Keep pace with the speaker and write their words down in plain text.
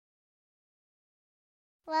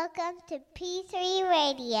Welcome to P3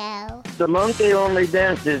 Radio. The monkey only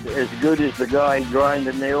dances as good as the guy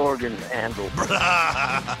grinding the organ handle.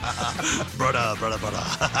 Brother.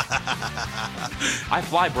 I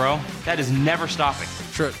fly, bro. That is never stopping.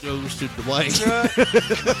 Truck goes to Dwayne.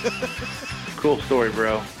 Cool story,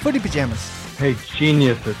 bro. Footy pajamas. Hey,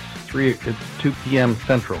 genius, it's 2 p.m.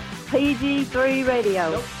 Central. PG3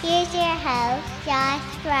 Radio. Here's your host,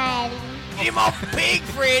 Josh Briley. Get him off pig,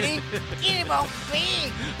 Freddy. Get him off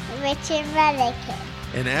pig. Richard Mullikin.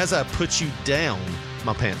 And as I put you down,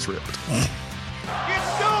 my pants ripped. It's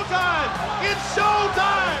showtime! It's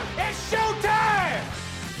showtime! It's showtime!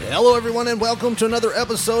 Hello, everyone, and welcome to another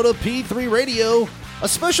episode of P3 Radio, a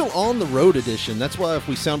special on-the-road edition. That's why if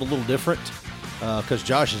we sound a little different, because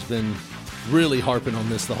Josh has been really harping on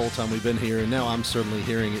this the whole time we've been here, and now I'm certainly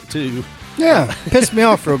hearing it too. Yeah, pissed me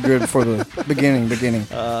off real good for the beginning.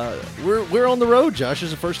 We're on the road, Josh. This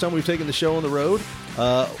is the first time we've taken the show on the road.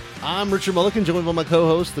 I'm Richard Mullikin, joined by my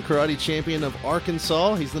co-host, the karate champion of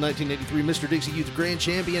Arkansas. He's the 1983 Mr. Dixie Youth Grand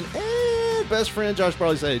Champion and best friend, Josh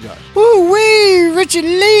Briley. Say hey, Josh. Woo-wee, Richard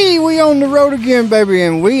Lee, we on the road again, baby,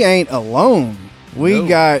 and we ain't alone. We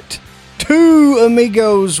got two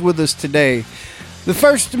amigos with us today. The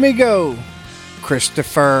first amigo,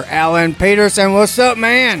 Christopher Allen Peterson. What's up,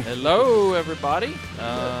 man? Hello, everybody.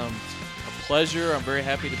 A pleasure. I'm very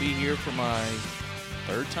happy to be here for my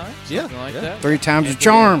third time. Something like that. 3 times a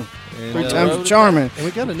charm. And, 3 times a charming. And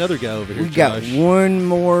we got another guy over here, We Josh. got one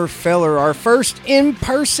more feller. Our first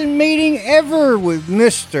in-person meeting ever with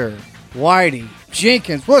Mr. Whitey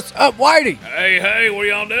Jenkins. What's up, Whitey? Hey, what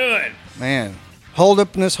y'all doing? Man, hold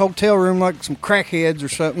up in this hotel room like some crackheads or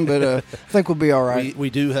something, but I think we'll be all right. We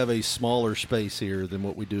do have a smaller space here than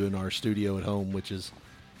what we do in our studio at home, which is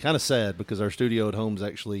kind of sad because our studio at home is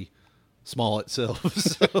actually small itself.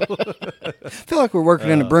 So. I feel like we're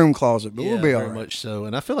working in a broom closet, but we'll be all very right. much so.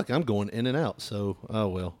 And I feel like I'm going in and out. So, oh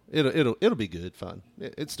well, it'll be good. Fine,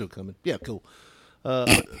 it's still coming. Yeah, cool.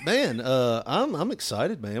 Man, I'm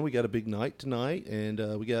excited, man. We got a big night tonight, and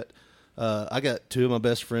I got two of my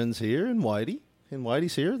best friends here, and Whitey. And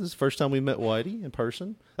Whitey's here. This is the first time we met Whitey in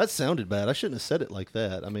person. That sounded bad. I shouldn't have said it like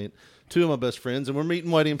that. I mean, two of my best friends, and we're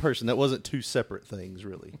meeting Whitey in person. That wasn't two separate things,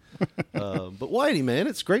 really. But Whitey, man,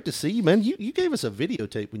 it's great to see you, man. You gave us a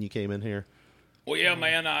videotape when you came in here. Well, yeah,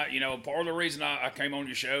 man. Part of the reason I came on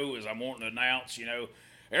your show is I'm wanting to announce,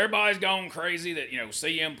 everybody's gone crazy that,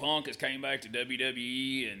 CM Punk has came back to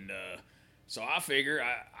WWE, and so I figure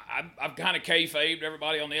I've kind of kayfabed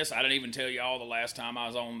everybody on this. I didn't even tell you all the last time I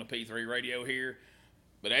was on the P3 Radio here.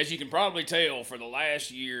 But as you can probably tell, for the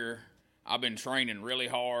last year, I've been training really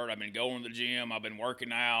hard. I've been going to the gym. I've been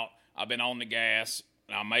working out. I've been on the gas.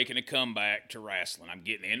 And I'm making a comeback to wrestling. I'm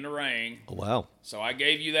getting in the ring. Oh, wow. So I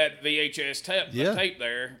gave you that VHS tape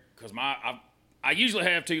there because I usually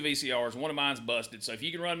have 2 VCRs. One of mine's busted. So if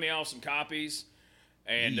you can run me off some copies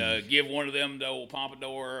and give one of them to old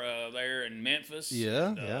Pompadour there in Memphis.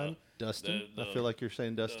 Yeah. Dustin. I feel like you're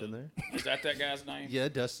saying Dustin there. Is that guy's name? Yeah,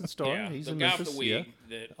 Dustin Starr. Yeah, he's the in guy Memphis. with the wig.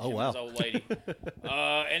 That his old lady.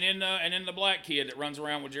 And then the black kid that runs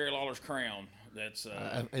around with Jerry Lawler's crown. That's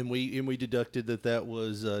and we deducted that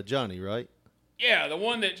was Johnny, right? Yeah, the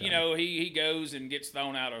one that he goes and gets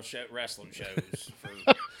thrown out of wrestling shows for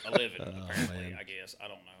a living. Apparently, I guess I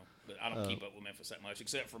don't know. But I don't keep up with Memphis that much,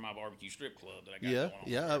 except for my barbecue strip club that I got going on.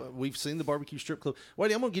 Yeah, we've seen the barbecue strip club.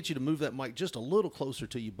 Whitey, I'm going to get you to move that mic just a little closer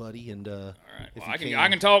to you, buddy. And all right, well, I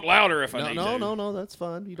can talk louder if I need to. No, that's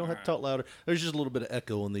fine. You don't have to talk louder. There's just a little bit of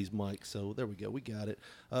echo on these mics, so there we go. We got it.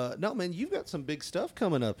 No, man, you've got some big stuff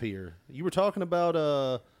coming up here. You were talking about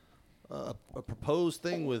a proposed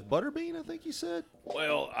thing with Butterbean, I think you said.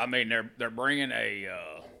 Well, I mean, they're bringing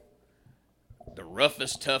the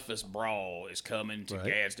roughest, toughest brawl is coming to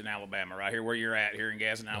Gadsden, Alabama, right here where you're at, here in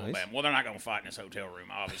Gadsden, Alabama. Well, they're not going to fight in this hotel room,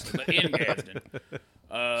 obviously, but in Gadsden.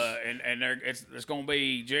 And it's going to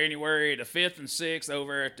be January the 5th and 6th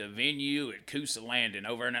over at the venue at Coosa Landing,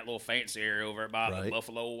 over in that little fancy area over by the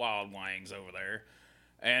Buffalo Wild Wings over there.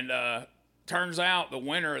 And turns out the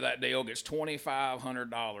winner of that deal gets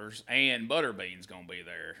 $2,500, and Butterbean's going to be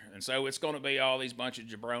there. And so it's going to be all these bunch of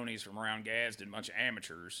jabronis from around Gadsden, a bunch of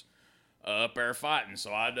amateurs up there fighting.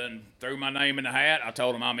 So I done threw my name in the hat. I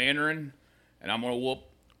told them I'm entering, and I'm going to whoop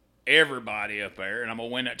everybody up there, and I'm going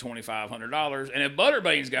to win that $2,500. And if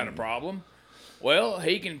Butterbean's got a problem, well,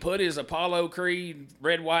 he can put his Apollo Creed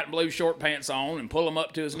red, white, and blue short pants on and pull them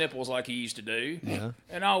up to his nipples like he used to do,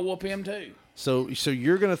 and I'll whoop him too. So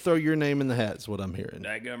you're going to throw your name in the hat is what I'm hearing.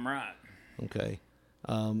 Dadgum right. Okay.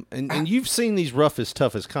 And you've seen these roughest,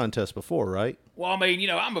 toughest contests before, right? Well, I mean,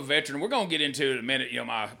 I'm a veteran. We're going to get into it in a minute,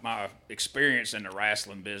 my experience in the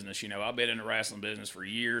wrestling business. I've been in the wrestling business for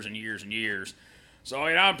years and years and years. So,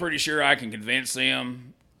 I'm pretty sure I can convince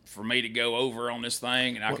them for me to go over on this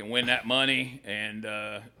thing, and I can win that money, and,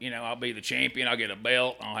 I'll be the champion. I'll get a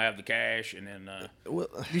belt, I'll have the cash, and then...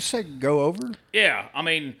 You said go over? Yeah, I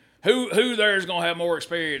mean... Who there is going to have more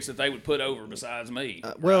experience that they would put over besides me?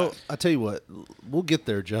 Well, I tell you what, we'll get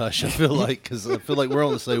there, Josh. I feel like we're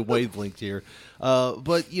on the same wavelength here.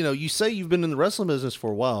 But you say you've been in the wrestling business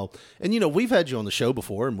for a while, and we've had you on the show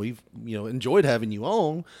before, and we've enjoyed having you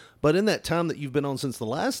on. But in that time that you've been on since the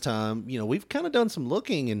last time, we've kind of done some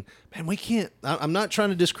looking, and man, we can't. I'm not trying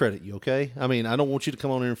to discredit you, okay? I mean, I don't want you to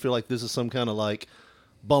come on here and feel like this is some kind of like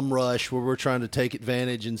bum rush where we're trying to take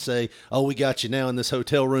advantage and say, oh, we got you now in this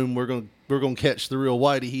hotel room. We're going to catch the real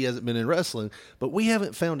Whitey. He hasn't been in wrestling. But we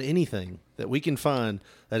haven't found anything that we can find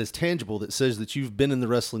that is tangible that says that you've been in the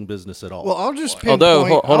wrestling business at all. Well, I'll just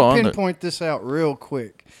pinpoint this out real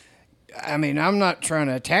quick. I mean, I'm not trying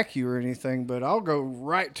to attack you or anything, but I'll go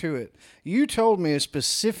right to it. You told me a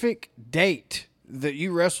specific date that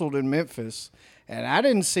you wrestled in Memphis, and I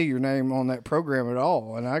didn't see your name on that program at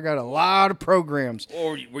all. And I got a lot of programs.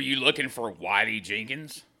 Or were you looking for Whitey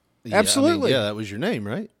Jenkins? Yeah, Absolutely. that was your name,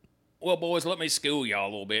 right? Well, boys, let me school y'all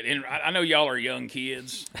a little bit. And I know y'all are young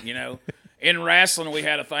kids, In wrestling, we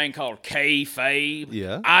had a thing called kayfabe.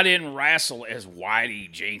 Yeah. I didn't wrestle as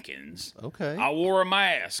Whitey Jenkins. Okay. I wore a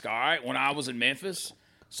mask, all right? When I was in Memphis,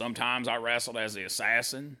 sometimes I wrestled as the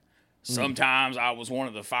assassin. Sometimes I was one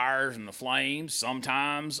of the fires and the flames.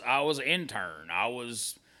 Sometimes I was an intern.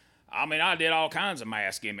 I did all kinds of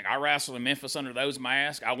mask gimmick. I wrestled in Memphis under those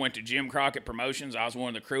masks. I went to Jim Crockett Promotions. I was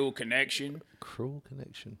one of the Cruel Connection. Cruel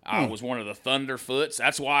Connection. I was one of the Thunderfoots.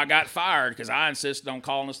 That's why I got fired, because I insisted on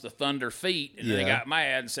calling us the Thunder Feet. And then they got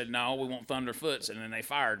mad and said, no, we want Thunderfoots. And then they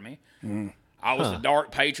fired me. I was the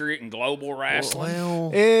Dark Patriot in Global Wrestling.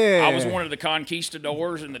 Well, Yeah. I was one of the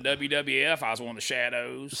Conquistadors in the WWF. I was one of the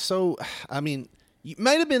Shadows. so, I mean, you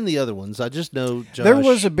might have been the other ones. I just know, Josh. There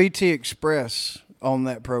was a BT Express on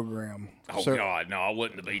that program. Oh, God, no, I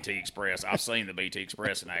wasn't the BT Express. I've seen the BT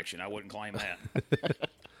Express in action. I wouldn't claim that.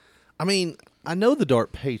 I mean, I know the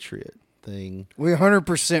Dark Patriot thing. We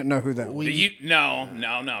 100% know who that was.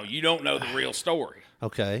 No. You don't know the real story.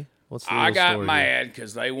 Okay. What's the real I got story mad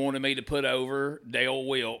because they wanted me to put over Dale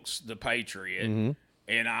Wilkes, the Patriot,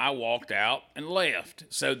 and I walked out and left.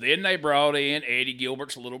 So then they brought in Eddie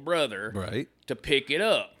Gilbert's little brother to pick it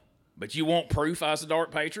up. But you want proof I was the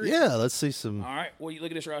Dark Patriot? Yeah, let's see some. All right, well, you look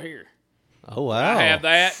at this right here. Oh, wow. I have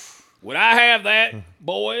that. Would I have that,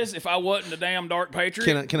 boys, if I wasn't the damn Dark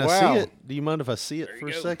Patriot? Can I see it? Do you mind if I see it for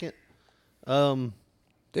a second?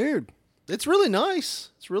 Dude, it's really nice.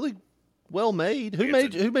 It's really well made. Who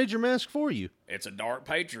made your mask for you? It's a Dark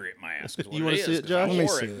Patriot mask. You want to see it, Josh? I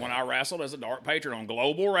wore it when I wrestled as a Dark Patriot on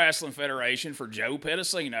Global Wrestling Federation for Joe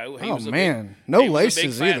Pedicino. He was a no big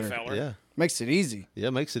laces fat either. feller. Yeah. Makes it easy. Yeah,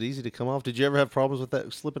 makes it easy to come off. Did you ever have problems with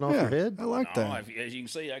that slipping off your head? I like No, that. as you can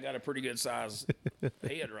see, I got a pretty good size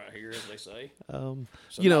head right here, as they say.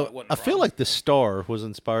 I feel like the star was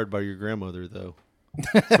inspired by your grandmother, though.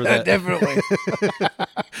 For that. Definitely.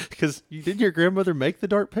 Because didn't your grandmother make the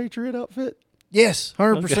Dark Patriot outfit? Yes,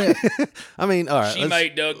 100%. I mean, all right. She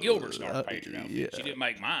made Doug Gilbert's Dark Patriot outfit. Yeah. She didn't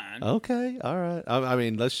make mine. Okay, all right. I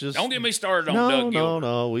mean, let's just... Don't get me started on Doug Gilbert.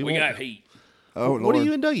 No, we won't. got heat. Oh, what Lord. do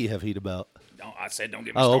you and Dougie have heat about? I said don't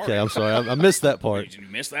get me started. Okay, I'm sorry. I missed that part. You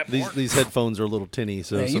missed that part? These headphones are a little tinny,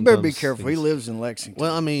 so You better be sometimes careful. He lives in Lexington.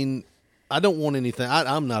 Well, I mean, I don't want anything.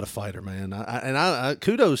 I'm not a fighter, man. I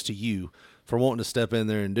kudos to you for wanting to step in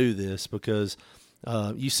there and do this, because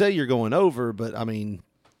you say you're going over, but I mean,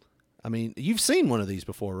 you've seen one of these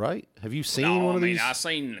before, right? Have you seen one of these? I've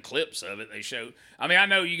seen the clips of it. They showed. I mean, I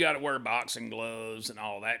know you got to wear boxing gloves and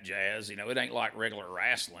all that jazz. It ain't like regular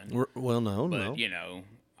wrestling. Well, no.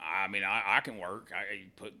 I mean, I can work. I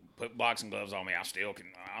put boxing gloves on me. I still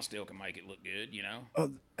can make it look good.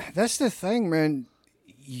 That's the thing, man.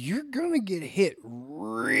 You're gonna get hit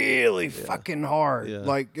really fucking hard. Yeah.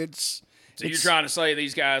 Like it's. So you're trying to say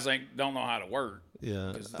these guys don't know how to work?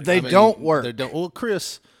 Yeah, They don't work. They don't. Well,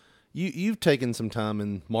 Chris, you've taken some time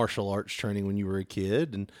in martial arts training when you were a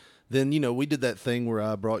kid, and then we did that thing where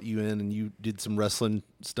I brought you in and you did some wrestling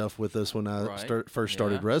stuff with us when I first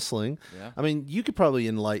started wrestling. Yeah. I mean, you could probably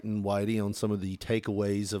enlighten Whitey on some of the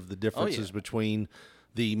takeaways of the differences between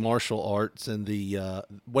the martial arts and the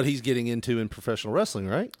what he's getting into in professional wrestling,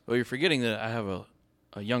 right? Well, you're forgetting that I have a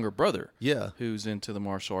younger brother. Yeah. Who's into the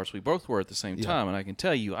martial arts. We both were at the same time, and I can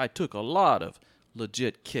tell you, I took a lot of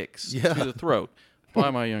legit kicks to the throat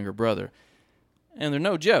by my younger brother. and they're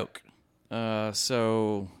no joke.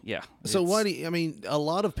 So yeah. So why do you, I mean, a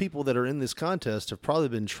lot of people that are in this contest have probably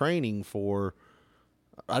been training for,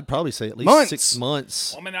 I'd probably say at least 6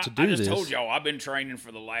 months Well, I mean, to do this. I just told y'all I've been training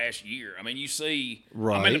for the last year. I mean, you see,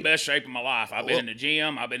 Right. I'm in the best shape of my life. I've been in the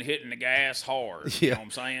gym. I've been hitting the gas hard. You know what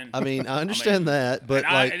I'm saying? I mean, I understand that, but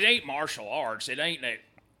like, it ain't martial arts. It ain't that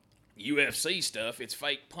UFC stuff. It's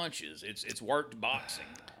fake punches. It's worked boxing.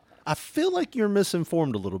 I feel like you're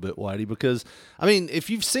misinformed a little bit, Whitey, because I mean,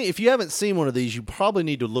 if you haven't seen one of these, you probably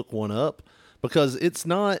need to look one up because it's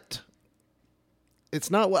not. I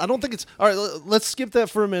don't think it's all right. Let's skip that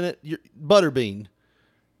for a minute. Butterbean.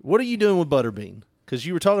 What are you doing with Butterbean? Because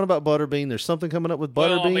you were talking about Butterbean. There's something coming up with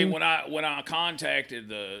Butterbean. Well, I mean, when I contacted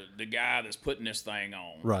the guy that's putting this thing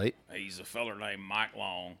on, right? He's a feller named Mike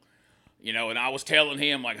Long. You know, and I was telling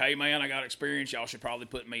him, like, hey, man, I got experience. Y'all should probably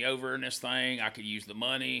put me over in this thing. I could use the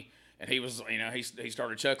money. And he was, you know, he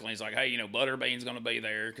started chuckling. He's like, hey, you know, Butterbean's going to be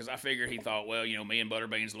there. Because I figured he thought, well, you know, me and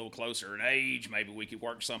Butterbean's a little closer in age. Maybe we could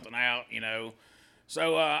work something out, you know.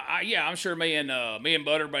 So, I'm sure me and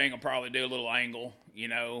Butterbean will probably do a little angle, you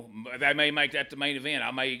know. They may make that the main event.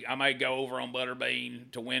 I may go over on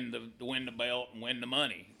Butterbean to win the belt and win the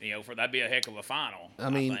money, you know, that'd be a heck of a final,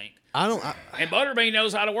 I think. And Butterbean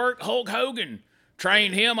knows how to work. Hulk Hogan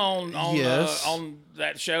trained him on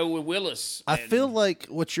that show with Willis. I feel like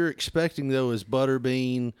what you're expecting though is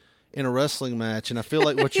Butterbean in a wrestling match, and I feel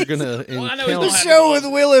like what you're gonna encounter. The show with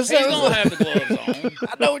Willis. He's gonna have the gloves on.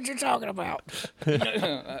 I know what you're talking about.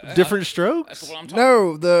 Different strokes. That's what I'm talking.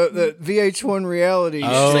 No, the VH1 reality. You see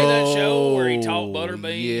that show where he taught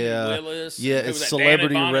Butterbean and Willis? Yeah, it's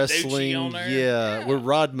celebrity wrestling. Yeah, where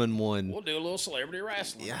Rodman won. We'll do a little celebrity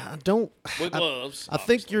wrestling. Yeah, with gloves. I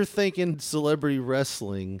think you're thinking celebrity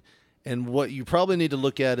wrestling, and what you probably need to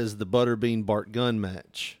look at is the Butterbean Bart Gunn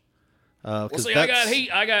match. Well, see, I got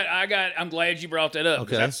heat. I'm glad you brought that up.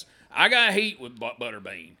 Okay. I got heat with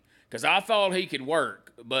Butterbean because I thought he could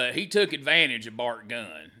work, but he took advantage of Bart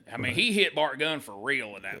Gunn. I mean, he hit Bart Gunn for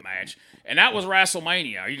real in that match, and that was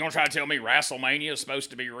WrestleMania. Are you going to try to tell me WrestleMania is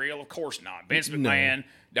supposed to be real? Of course not. Vince McMahon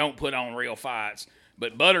don't put on real fights.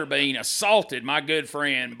 But Butterbean assaulted my good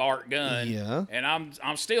friend Bart Gunn, and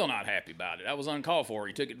I'm still not happy about it. That was uncalled for.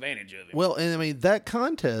 He took advantage of it. Well, and I mean, that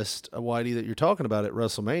contest, Whitey, that you're talking about at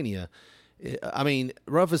WrestleMania, I mean,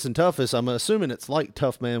 Roughest and Toughest, I'm assuming it's like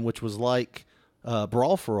Tough Man, which was like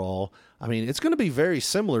Brawl for All. I mean, it's going to be very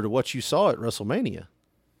similar to what you saw at WrestleMania.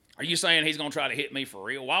 Are you saying he's going to try to hit me for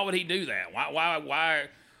real? Why would he do that?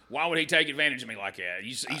 Why would he take advantage of me like that?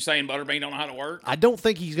 You saying Butterbean don't know how to work? I don't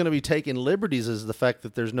think he's going to be taking liberties as the fact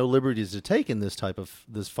that there's no liberties to take in this type of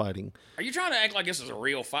this fighting. Are you trying to act like this is a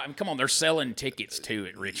real fight? I mean, come on, they're selling tickets to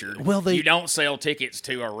it, Richard. Well, you don't sell tickets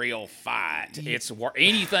to a real fight. It's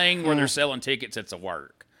anything where they're selling tickets, it's a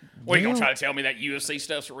work. What, are you going to try to tell me that UFC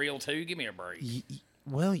stuff's real too? Give me a break.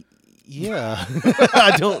 Well, yeah.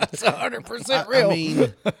 I don't. It's 100% real. I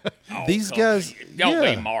mean, these guys. Don't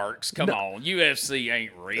be marks. Come on. UFC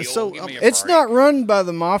ain't real. So, Give me a it's break. not run by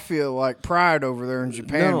the mafia like Pride over there in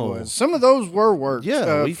Japan was. Some of those were worked.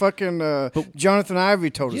 Yeah. Jonathan Ivey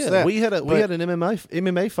told us that. Yeah, we had an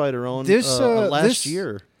MMA fighter on last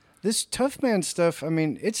year. This Tough Man stuff, I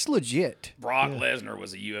mean, it's legit. Brock Lesnar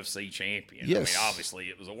was a UFC champion. Yes. I mean, obviously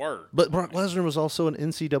it was a work. But Brock Lesnar was also an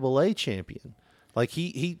NCAA champion. Like,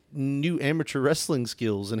 he knew amateur wrestling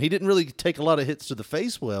skills, and he didn't really take a lot of hits to the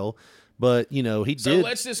face well, but, you know, he did. So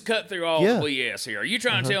let's just cut through all the BS here. Are you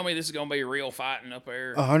trying to tell me this is going to be real fighting up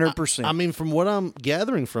there? 100%. I mean, from what I'm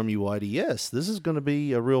gathering from you, Whitey, yes, this is going to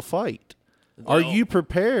be a real fight. Are you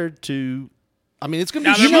prepared to... I mean, it's going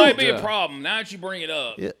to be... Now, there might be a problem. Now that you bring it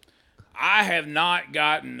up, Yeah. I have not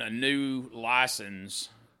gotten a new license,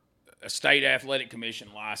 a state athletic commission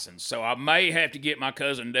license, so I may have to get my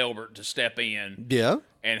cousin Delbert to step in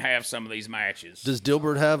and have some of these matches. Does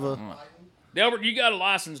Dilbert have a... Delbert, you got a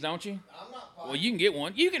license, don't you? I'm not fighting. Well, you can get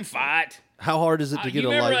one. You can fight. How hard is it to get a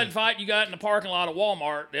license? You remember that fight you got in the parking lot of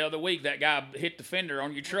Walmart the other week? That guy hit the fender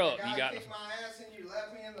on your truck. You got kicked my ass and you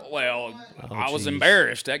left me in the I was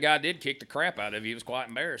embarrassed. That guy did kick the crap out of you. It was quite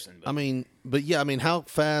embarrassing. But how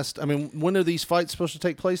fast? I mean, when are these fights supposed to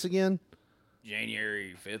take place again?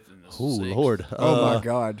 January 5th and the 6th. Oh, Lord. Oh, my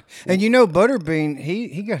God. And you know, Butterbean,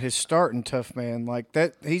 he got his start in Tough Man. Like,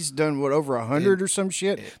 that. He's done, over 100 or some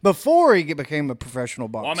shit before he became a professional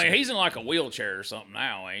boxer. Well, I mean, he's in like a wheelchair or something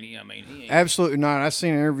now, ain't he? I mean, he ain't. Absolutely not. I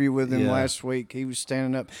seen an interview with him last week. He was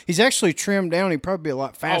standing up. He's actually trimmed down. He'd probably be a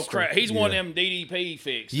lot faster. Oh, crap. He's one of them DDP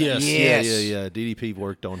fixed. Yes. Yeah. DDP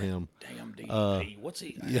worked on him. Damn from DDP. What's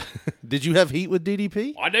he? Yeah. Did you have heat with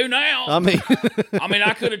DDP? I do now. I mean,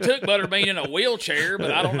 I could have took Butterbean in a wheelchair,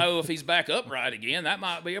 but I don't know if he's back upright again. That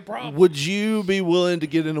might be a problem. would you be willing to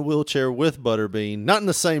get in a wheelchair with Butterbean? Not in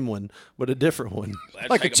the same one, but a different one. That'd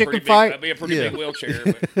Like a take chicken pretty fight? That'd be a pretty Yeah. big wheelchair.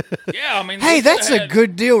 But, yeah, Hey, they that's coulda a had-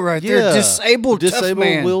 good deal right there. Disabled tough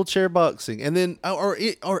man. wheelchair boxing, and then or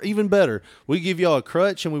even better, we give y'all a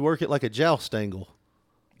crutch and we work it like a joust angle.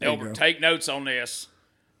 Delbert, take notes on this.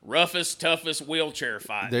 Roughest, toughest wheelchair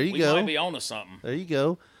fight. There you we go. might be on to something. There you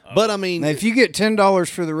go. But I mean, Now, if you get $10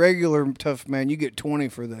 for the regular tough man, you get 20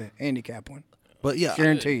 for the handicap one. but yeah,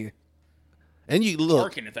 Guarantee you. and you look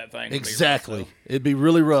Working at that thing. would be exactly. rough, It'd be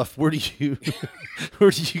really rough. Where do you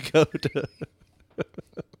go to?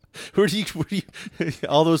 Where do you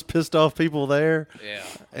all those pissed off people there? though. Yeah.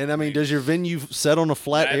 And I mean, does your venue set on a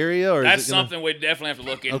flat area, or that's is it gonna, something we'd definitely have to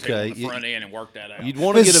look into Okay, on the front end and work that out. you'd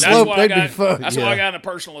want to This get a slope, That's why I they'd be got. fucked. That's why I Yeah. got a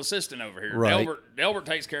personal assistant over here. Right. Delbert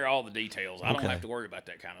takes care of all the details. I don't Okay. have to worry about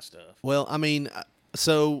that kind of stuff. Well, I mean,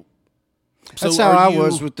 so That's so how are I you-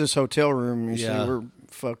 was with this hotel room. You Yeah. see, we're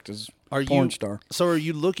fucked as Are porn you star. So are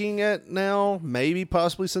you looking at now, maybe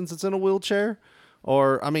possibly since it's in a wheelchair?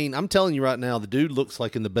 Or I mean, I'm telling you right now, the dude looks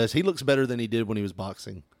like in the best. He looks better than he did when he was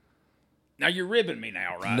boxing. Now you're ribbing me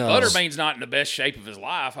now, right? No. Butterbean's not in the best shape of his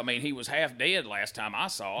life. I mean, he was half dead last time I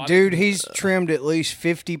saw. Dude, he's trimmed at least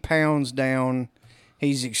 50 pounds down.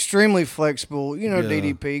 He's extremely flexible. You know, Yeah.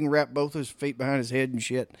 DDP can wrap both his feet behind his head and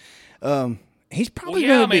shit. He's Well, probably yeah,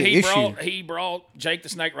 going I to be mean, an issue. he brought Jake the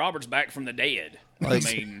Snake Roberts back from the dead. Like,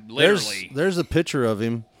 I mean, literally. There's a picture of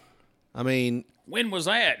him. I mean, When was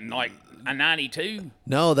that? In like a 92?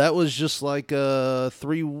 no, that was just like 4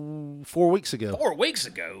 weeks ago. 4 weeks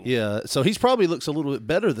ago. Yeah, so he's probably looks a little bit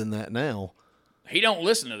better than that now. He don't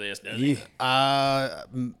listen to this, does he?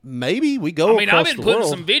 Maybe we go. I mean, I've across been the putting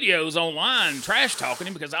world. some videos online trash talking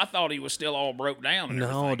him because I thought he was still all broke down. And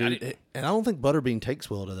No, everything. I dude, didn't- and I don't think Butterbean takes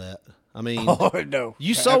well to that. I mean, Oh, no.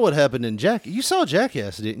 you saw what happened in You saw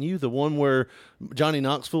Jackass, didn't you? The one where Johnny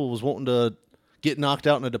Knoxville was wanting to get knocked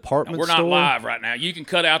out in a department We're not store. live right now. You can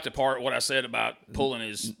cut out the part what I said about pulling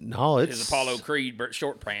his It's Apollo Creed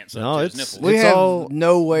short pants up No, to it's his nipples. We it's have all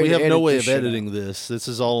no way We to have no edit way this of shit editing this. This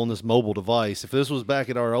is all on this mobile device. If this was back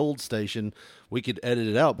at our old station, we could edit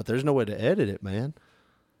it out, but there's no way to edit it, man.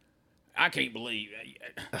 I can't believe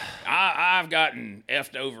I've gotten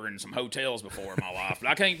effed over in some hotels before in my life, but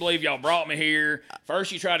I can't believe y'all brought me here.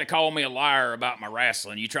 First, you tried to call me a liar about my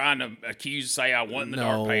wrestling. You trying to say I wasn't the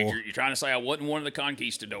Dark No. Patriot. You're trying to say I wasn't one of the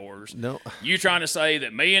conquistadors. No. You trying to say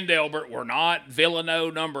that me and Delbert were not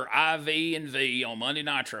Villano number IV and V on Monday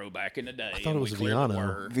Nitro back in the day. I thought it and was we clearly Viano.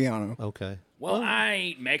 were. Viano. Okay. Well, I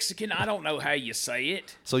ain't Mexican. I don't know how you say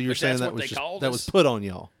it. So you're but saying that's that what was they just, called that us. was put on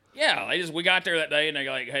y'all. Yeah, we got there that day, and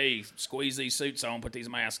they're like, hey, squeeze these suits on, put these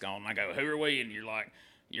masks on. And I go, who are we? And you're like,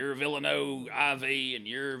 you're Villano IV, and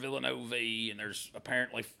you're Villano V, and there's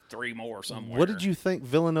apparently 3 more somewhere. What did you think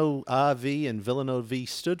Villano IV and Villano V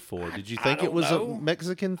stood for? Did you think I it was don't know. a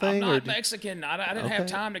Mexican I'm thing? not Mexican. I didn't have Okay.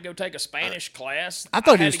 time to go take a Spanish class. I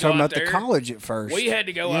thought he had was to go talking out about the there. college at first. We had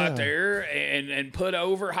to go Yeah. out there and put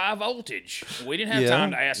over high voltage. We didn't have Yeah.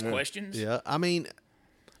 time to ask questions. Yeah, I mean,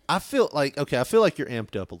 I feel like you're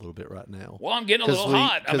amped up a little bit right now. Well, I'm getting a 'Cause little we-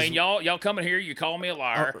 hot. I 'cause- mean, y'all coming here, you call me a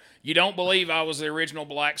liar. You don't believe I was the original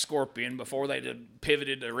Black Scorpion before they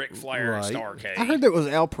pivoted to Ric Flair and Right. Starcade. I heard that was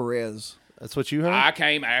Al Perez. That's what you heard. I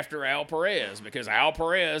came after Al Perez because Al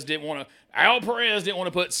Perez didn't want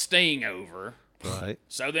to put Sting over. right.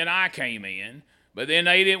 So then I came in, but then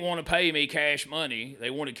they didn't want to pay me cash money. They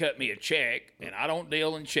wanted to cut me a check, and I don't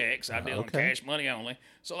deal in checks. I deal in Okay. cash money only.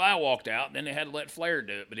 So I walked out, and then they had to let Flair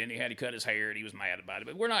do it, but then he had to cut his hair, and he was mad about it.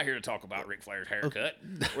 But we're not here to talk about Ric Flair's haircut.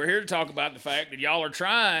 We're here to talk about the fact that y'all are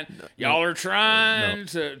trying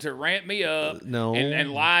to ramp me up No.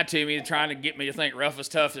 and lie to me, trying to get me to think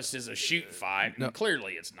Roughest Toughest is a shoot fight. And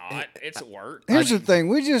clearly it's not. It's a work. Here's the thing.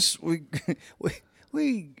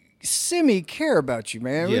 We semi care about you,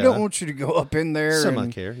 man. We Yeah. don't want you to go up in there Semi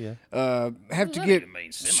and care, yeah. have to that get even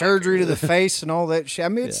mean, semi-care? surgery to the face and all that shit. I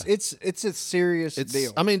mean, it's a serious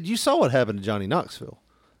deal. I mean, you saw what happened to Johnny Knoxville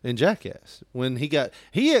in Jackass when he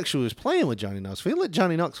actually was playing with Johnny Knoxville. He let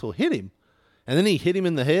Johnny Knoxville hit him, and then he hit him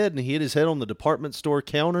in the head, and he hit his head on the department store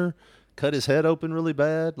counter, cut his head open really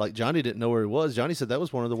bad. Like Johnny didn't know where he was. Johnny said that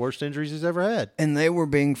was one of the worst injuries he's ever had. And they were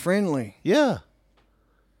being friendly. Yeah,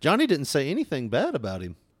 Johnny didn't say anything bad about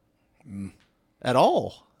him at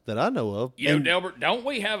all that I know of. You know, Delbert, don't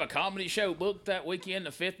we have a comedy show booked that weekend, the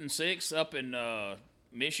 5th and 6th, up in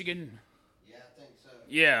Michigan? Yeah, I think so.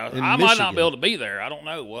 Yeah, in I might not Michigan. be able to be there. I don't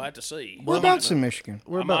know. We'll have to see. Whereabouts in Michigan?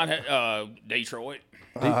 We're I about might Detroit.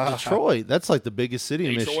 Detroit. That's like the biggest city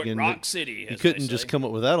in Detroit, Michigan. Rock City. You as couldn't they just say. come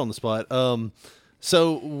up with that on the spot.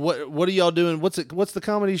 So what are y'all doing? What's the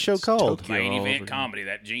comedy show called? Tokyo. Main all over event again. comedy.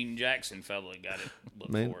 That Gene Jackson fella got it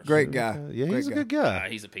booked Man, for us. Great guy. Yeah, Great he's a good guy.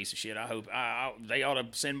 He's a piece of shit. I hope they ought to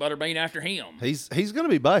send Butterbean after him. He's going to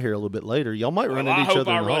be by here a little bit later. Y'all might run Well, into I each hope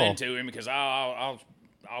other I in the run hall. into him because I'll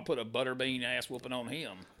put a Butterbean ass whooping on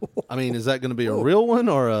him. I mean, is that going to be a real one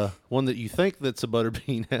or a one that you think that's a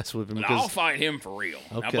Butterbean ass with him? But I'll fight him for real.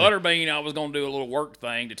 Okay. Now Butterbean, I was going to do a little work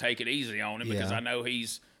thing to take it easy on him because Yeah. I know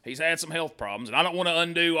he's had some health problems, and I don't want to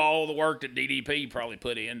undo all the work that DDP probably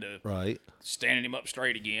put into right. standing him up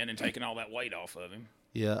straight again and taking all that weight off of him.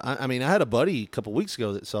 Yeah, I mean, I had a buddy a couple weeks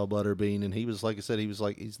ago that saw Butterbean, and he was like I said, he's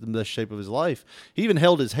the best shape of his life. He even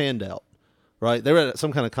held his hand out. Right, they were at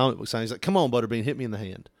some kind of comic book sign. He's like, "Come on, Butterbean, hit me in the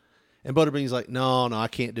hand." And Butterbean's like, "No, I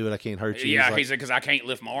can't do it. I can't hurt you." Yeah, He's he said because I can't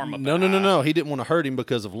lift my arm up. No, that no, no, high. no. He didn't want to hurt him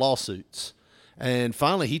because of lawsuits. And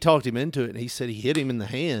finally, he talked him into it, and he said he hit him in the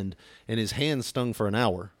hand, and his hand stung for an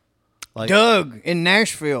hour. Like, Doug in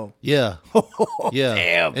Nashville. yeah, yeah.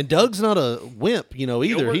 Damn. And Doug's not a wimp, either.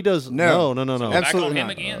 Gilbert? He does No. no. Back Absolutely on him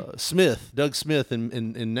not. again. Smith, Doug Smith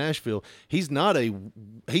in Nashville. He's an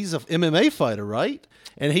MMA fighter, right?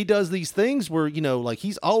 And he does these things where, like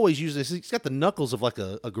he's always using he's got the knuckles of like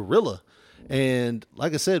a gorilla. And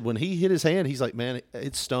like I said, when he hit his hand, he's like, man,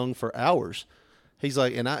 it stung for hours. He's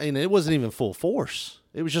like, and it wasn't even full force.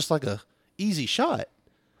 It was just like a easy shot.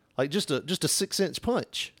 Like just a 6-inch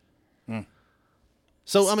punch.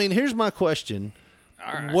 So, I mean, here's my question.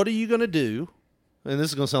 All right. What are you going to do? And this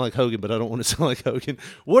is going to sound like Hogan, but I don't want to sound like Hogan.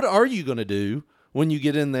 What are you going to do when you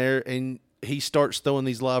get in there and he starts throwing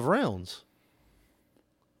these live rounds?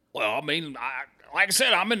 Well, I mean, like I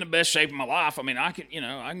said, I'm in the best shape of my life. I mean, I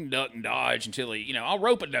can duck and dodge until he, I'll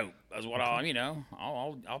rope a dope. That's what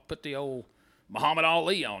I'll put the old Muhammad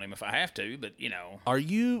Ali on him if I have to. But Are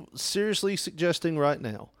you seriously suggesting right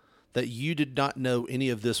now that you did not know any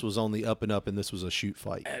of this was on the up and up and this was a shoot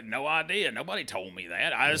fight? I had no idea. Nobody told me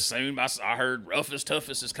that. I assumed I heard Roughest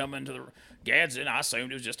Toughest is coming to the Gadsden. I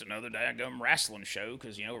assumed it was just another daggum wrestling show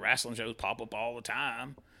because wrestling shows pop up all the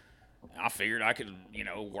time. I figured I could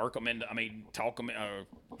work them into. I mean, talk them.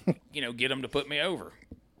 Get them to put me over.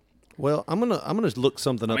 Well, I'm gonna look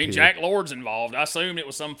something up I mean, here. Jack Lord's involved. I assumed it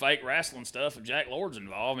was some fake wrestling stuff if Jack Lord's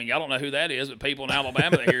involved. I mean, y'all don't know who that is, but people in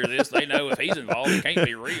Alabama that hear this, they know if he's involved, it can't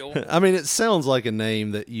be real. I mean, it sounds like a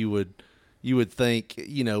name that you would think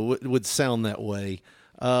would sound that way.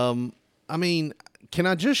 I mean, can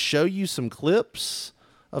I just show you some clips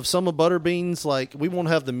of some of Butterbean's? Like, we won't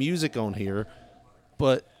have the music on here,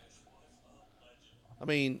 but I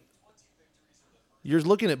mean, you're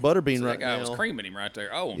looking at Butterbean So right that guy now. was creaming him right there.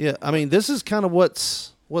 Oh, Yeah, I mean, this is kind of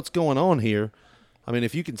what's going on here. I mean,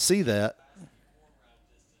 if you can see that.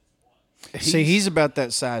 See, he's about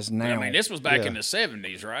that size now. I mean, this was back Yeah. in the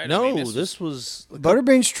 70s, right? No, I mean, this was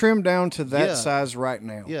Butterbean's trimmed down to that Yeah. size right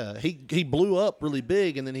now. yeah. He blew up really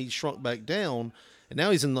big and then he shrunk back down, and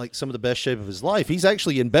now he's in like some of the best shape of his life. He's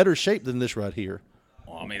actually in better shape than this right here.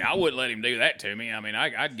 Well, I mean, I wouldn't let him do that to me. I mean,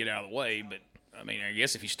 I'd get out of the way, but I mean, I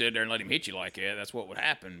guess if you stood there and let him hit you like that, that's what would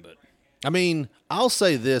happen. But I mean, I'll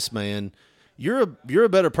say this, man. You're a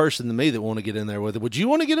better person than me that want to get in there with it. Would you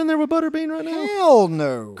want to get in there with Butterbean right now? Hell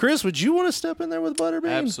no. Chris, would you want to step in there with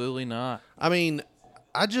Butterbean? Absolutely not. I mean,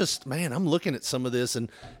 I'm looking at some of this,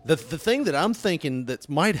 and the thing that I'm thinking that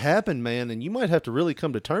might happen, man, and you might have to really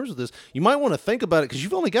come to terms with this. You might want to think about it because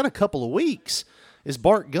you've only got a couple of weeks. Is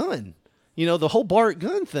Bart Gunn? The whole Bart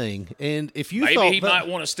Gunn thing. And if you maybe thought he that, might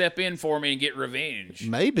want to step in for me and get revenge.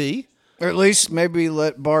 maybe. Or at least maybe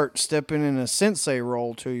let Bart step in a sensei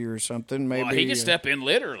role to you or something. Maybe Well, he can step in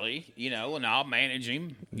literally, and I'll manage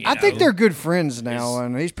him. I think they're good friends now,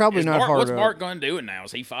 and he's probably not hard What's up. Bart Gunn doing now?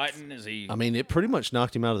 Is he fighting? Is he? I mean, it pretty much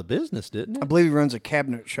knocked him out of the business, didn't I it? believe he runs a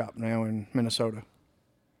cabinet shop now in Minnesota.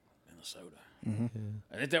 Minnesota.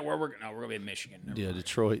 Mm-hmm. Is that where we're? No, we're gonna be in Michigan. Never Yeah, mind.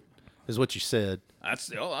 Detroit is what you said. I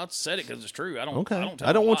said it because it's true. I don't. Okay.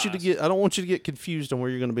 I don't want you to get confused on where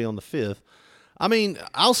you're going to be on the 5th. I mean,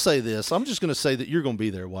 I'll say this. I'm just going to say that you're going to be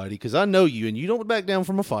there, Whitey, because I know you, and you don't back down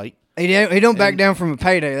from a fight. He don't back down from a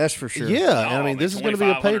payday, that's for sure. Yeah, No, and I mean, this is going to be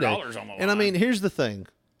a $2,500 payday. on the And I mean, line. here's the thing.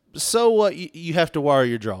 So what? You have to wire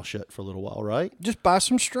your jaw shut for a little while, right? Just buy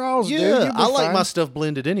some straws, dude. Yeah, You'll be I like fine. my stuff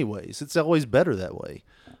blended anyways. It's always better that way.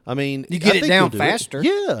 I mean, You get I it think down you'll do faster.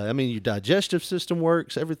 Yeah, I mean, your digestive system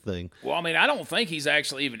works, everything. Well, I mean, I don't think he's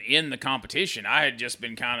actually even in the competition. I had just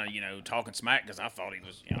been kind of, talking smack because I thought he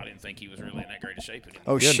was, I didn't think he was really in that great a shape anymore.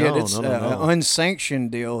 Oh, Yeah, shit, no, it's no. an unsanctioned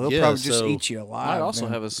deal. He'll Yeah, probably just so- eat you alive. Might also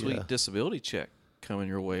man. have a sweet Yeah. disability check. coming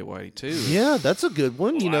your way, Whitey, too. Yeah, that's a good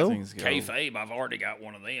one. Well, you know, kayfabe. I've already got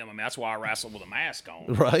one of them. I mean, that's why I wrestle with a mask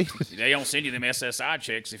on. right? They don't send you them SSI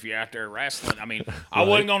checks if you're out there wrestling. I mean, I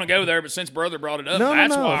wasn't going to go there, but since brother brought it up,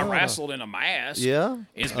 that's why I wrestled in a mask. Yeah,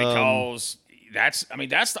 is because that's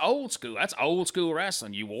the old school. That's old school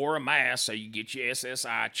wrestling. You wore a mask so you get your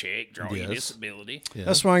SSI check, draw your disability. Yeah.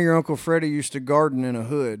 That's why your Uncle Freddie used to garden in a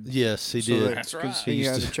hood. Yes, he did. That's right. He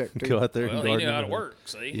used to check go out there and garden. He knew how to work.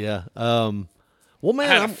 See. Yeah. Well,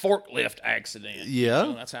 man, I had a forklift accident.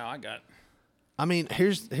 Yeah, that's how I got. I mean,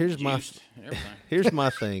 here's my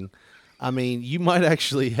thing. I mean, you might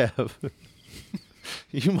actually have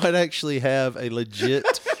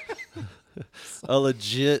a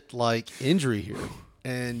legit like injury here,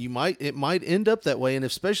 and it might end up that way. And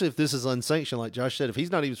especially if this is unsanctioned, like Josh said, if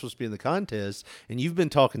he's not even supposed to be in the contest, and you've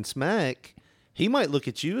been talking smack, he might look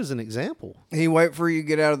at you as an example. He wait for you to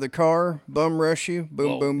get out of the car, bum rush you,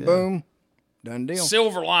 boom, boom. Done deal.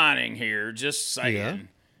 Silver lining here, just saying,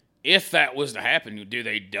 if that was to happen, do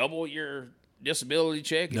they double your disability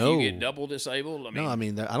check if you get double disabled? No, I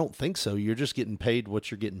mean, I don't think so. You're just getting paid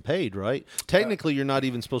what you're getting paid, right? Technically, you're not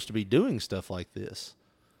even supposed to be doing stuff like this.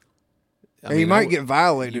 You might get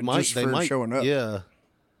violated just for showing up. Yeah.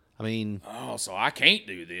 I mean... so I can't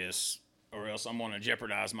do this, or else I'm going to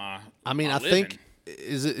jeopardize my I mean, my I living. think...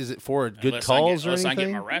 Is it for a good cause or anything? I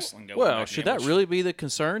get my wrestling going. Well, should that really be the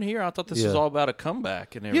concern here? I thought this was all about a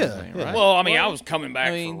comeback and everything, right? Well, I mean, I was coming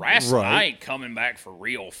back for wrestling. Right. I ain't coming back for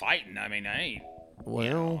real fighting. I mean, I ain't.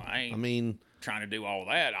 Well, I ain't I mean, trying to do all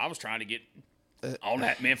that. I was trying to get on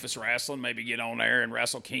that Memphis wrestling, maybe get on there and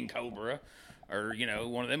wrestle King Cobra, or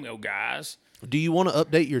one of them guys. Do you want to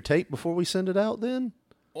update your tape before we send it out? Then?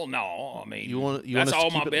 Well, no. I mean, that's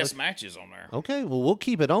all my best matches on there. Okay, well, we'll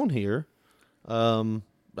keep it on here. I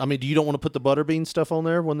mean, you don't want to put the Butterbean stuff on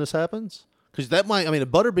there when this happens? Because that might, a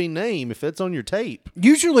Butterbean name, if it's on your tape.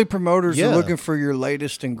 Usually promoters are looking for your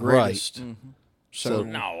latest and greatest. Right. Mm-hmm. So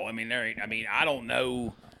no, I mean, I don't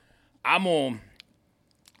know. I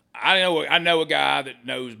know a guy that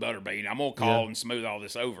knows Butterbean. I'm gonna call and smooth all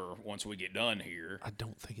this over once we get done here. I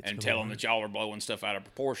don't think it's and tell him that y'all are blowing stuff out of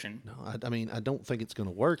proportion. No, I don't think it's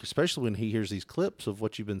gonna work, especially when he hears these clips of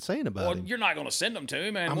what you've been saying about him. You're not gonna send them to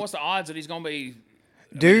him, man. What's the odds that he's gonna be?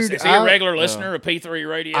 Dude, is he a regular listener of P3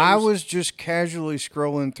 Radio? I was just casually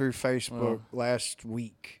scrolling through Facebook last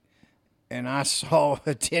week, and I saw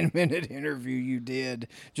a 10-minute interview you did,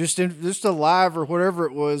 just a live or whatever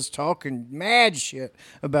it was, talking mad shit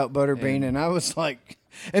about Butterbean, and I was like,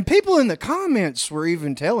 and people in the comments were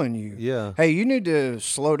even telling you, hey, you need to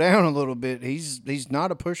slow down a little bit. He's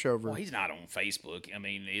not a pushover. Well, he's not on Facebook. I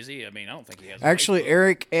mean, is he? I mean, I don't think he has. Actually, Facebook.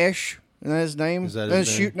 Eric Esch, is that his name? Is that his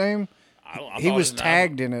name? shoot name? He was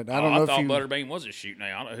tagged in it. I don't know if I thought Butterbean was his shoot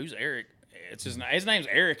name. I don't know who's Eric. It's his name. His name's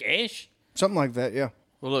Eric Esch. Something like that, yeah.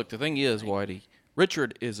 Well, look, the thing is, Whitey,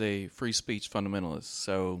 Richard is a free speech fundamentalist,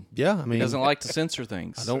 so he doesn't like to censor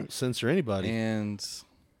things. I don't censor anybody. And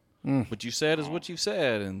what you said is what you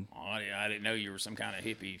said, and I didn't know you were some kind of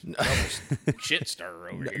hippie shit stirrer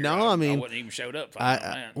over here. No, I mean, I wouldn't even showed up.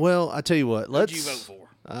 Well, I tell you what. Who'd you vote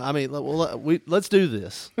for? Let's do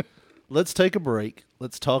this. Let's take a break.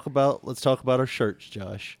 Let's talk about our shirts,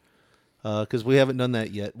 Josh, because we haven't done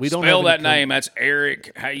that yet. We don't spell that name. That's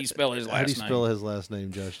Eric. How do you spell his last name? How do you spell his last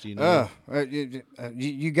name, Josh? Do you know?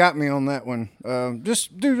 You got me on that one.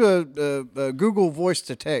 Just do the Google voice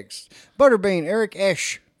to text. Butterbean, Eric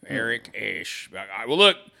Esch. Eric Esch. All right, well,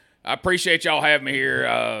 look, I appreciate y'all having me here.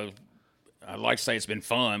 I'd like to say it's been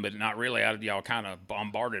fun, but not really. Y'all kind of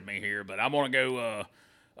bombarded me here. But I'm gonna go.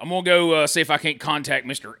 See if I can't contact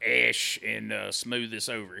Mr. Esch and smooth this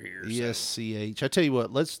over here. ESCH. I tell you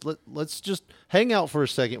what, let's just hang out for a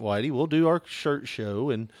second, Whitey. We'll do our shirt show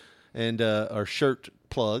and our shirt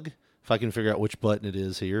plug, if I can figure out which button it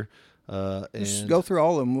is here. Just go through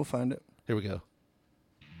all of them. We'll find it. Here we go.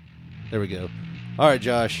 There we go. All right,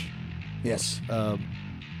 Josh. Yes. We're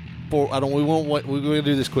going to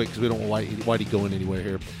do this quick because we don't want Whitey going anywhere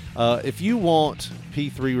here. If you want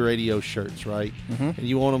P3 Radio shirts, right, and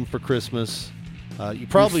you want them for Christmas, you're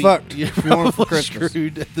probably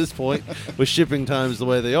screwed at this point with shipping times the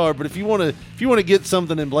way they are. But if you want to get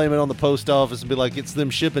something and blame it on the post office and be like it's them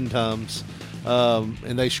shipping times,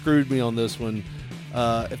 and they screwed me on this one,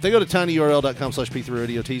 if they go to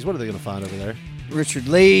tinyurl.com/P3RadioTees, what are they going to find over there? Richard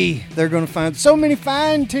Lee. They're going to find so many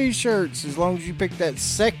fine T-shirts as long as you pick that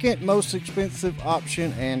second most expensive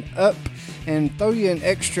option and up, and throw you an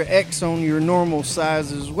extra X on your normal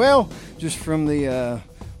size as well, just from the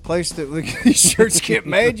place that these shirts get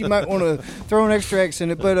made. You might want to throw an extra X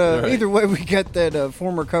in it. But either way, we got that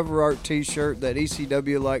former cover art T-shirt, that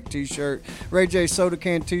ECW-like T-shirt, Ray J Soda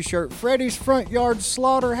Can T-shirt, Freddy's Front Yard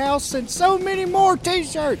Slaughterhouse, and so many more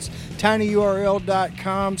T-shirts.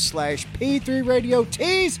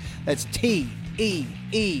 tinyurl.com/P3RadioTees. That's TEES,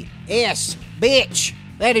 bitch.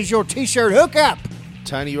 That is your T-shirt hookup.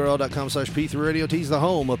 tinyurl.com/P3RadioTees, the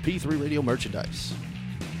home of P3 Radio merchandise.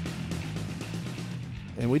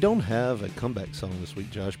 And we don't have a comeback song this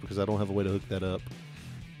week, Josh, because I don't have a way to hook that up.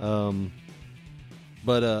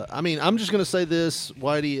 But I mean, I'm just going to say this,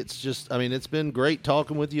 Whitey. It's been great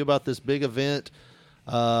talking with you about this big event.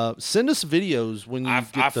 Send us videos when you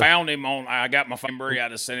found him on. I got my phone. I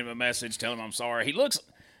just sent him a message telling him I'm sorry. He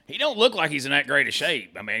don't look like he's in that great a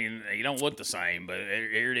shape. I mean, he don't look the same. But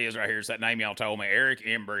here it is right here. It's that name y'all told me, Eric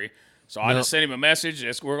Embry. So I just sent him a message.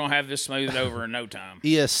 We're going to have this smoothed over in no time.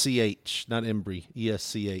 ESCH, not Embry.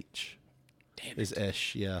 ESCH. Damn it. Is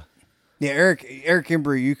Esh, yeah. Yeah, Eric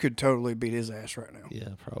Embry, you could totally beat his ass right now. Yeah,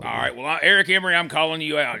 probably. All right, well, Eric Embry, I'm calling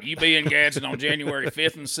you out. You be in Gadsden on January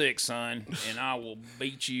 5th and 6th, son, and I will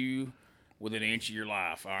beat you with an inch of your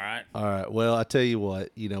life, all right? All right, well, I tell you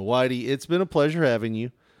what, Whitey, it's been a pleasure having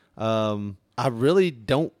you. I really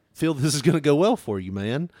don't feel this is going to go well for you,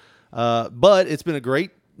 man. But it's been a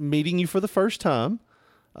great meeting you for the first time.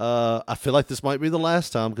 I feel like this might be the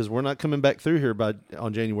last time because we're not coming back through here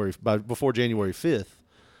before January 5th.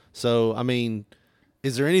 So, I mean,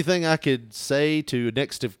 is there anything I could say to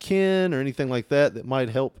next of kin or anything like that might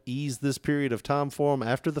help ease this period of time for them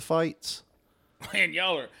after the fights? Man,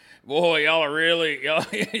 y'all are really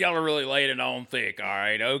laying it on thick. All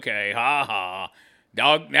right, okay,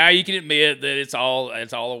 dog. Now you can admit that it's all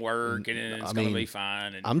a work and it's going to be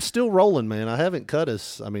fine. And I'm still rolling, man. I haven't cut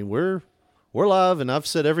us. I mean, we're live, and I've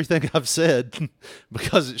said everything I've said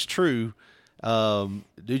because it's true.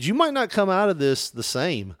 Dude, you might not come out of this the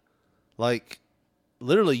same. Like,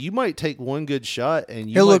 literally, you might take one good shot, and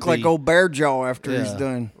he'll look like old Bear Jaw after he's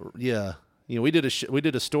done. Yeah, we did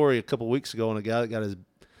a story a couple weeks ago on a guy that got his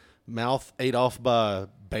mouth ate off by a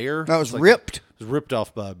bear. That was ripped. It was ripped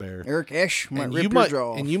off by a bear. Eric Esch might rip your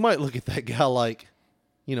jaw off. And you might look at that guy like,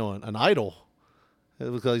 an idol,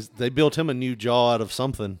 because they built him a new jaw out of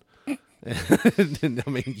something. And, I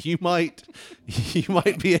mean, you might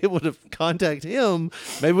be able to contact him.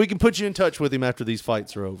 Maybe we can put you in touch with him after these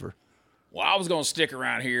fights are over. Well, I was going to stick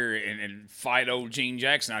around here and fight old Gene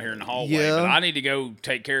Jackson out here in the hallway, but I need to go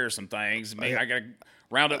take care of some things. I got to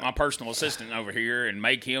round up my personal assistant over here and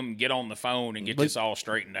make him get on the phone and get this all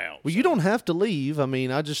straightened out. Well, you don't have to leave. I mean,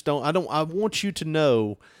 I want you to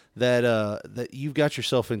know that you've got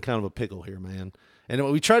yourself in kind of a pickle here, man. And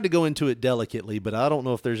we tried to go into it delicately, but I don't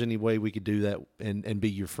know if there's any way we could do that and be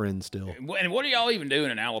your friend still. And what are y'all even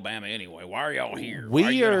doing in Alabama anyway? Why are y'all here? Why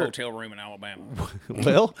are you in a hotel room in Alabama?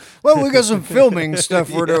 Well, we got some filming stuff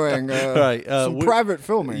we're doing. Right. Some private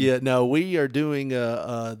filming. Yeah, no, we are doing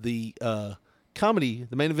the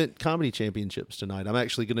main event comedy championships tonight. I'm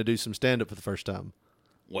actually going to do some stand-up for the first time.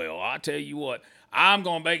 Well, I tell you what, I'm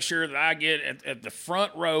going to make sure that I get at the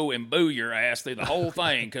front row and boo your ass through the whole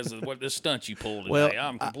thing because of what this stunt you pulled today. Well,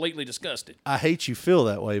 I'm completely disgusted. I hate you feel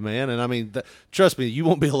that way, man. And I mean, trust me, you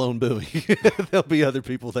won't be alone booing. There'll be other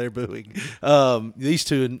people there booing. These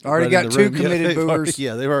two already got two committed booers. They've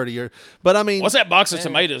already are. But I mean, what's that box of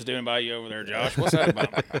tomatoes doing by you over there, Josh? What's that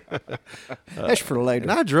about? That's for later.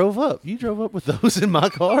 And I drove up. You drove up with those in my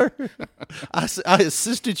car. I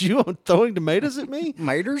assisted you on throwing tomatoes at me.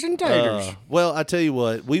 Maters and taters. Well, I tell you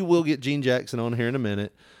what, we will get Gene Jackson on here in a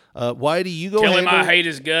minute. Whitey, you go. Tell him I hate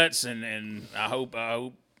his guts, and I hope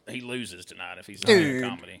he loses tonight if he's not in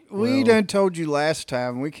comedy. We done told you last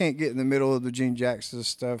time we can't get in the middle of the Gene Jackson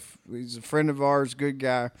stuff. He's a friend of ours, good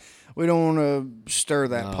guy. We don't want to stir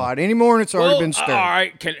that pot anymore, and it's already been stirred. All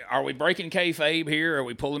right, are we breaking kayfabe here? Are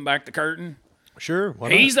we pulling back the curtain? Sure.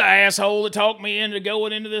 He's the asshole that talked me into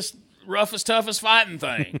going into this roughest, toughest fighting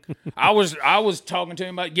thing. I was talking to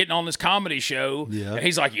him about getting on this comedy show, and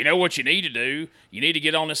he's like, you know what you need to do? You need to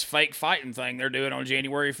get on this fake fighting thing they're doing on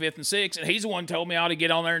January 5th and 6th, and he's the one who told me I ought to get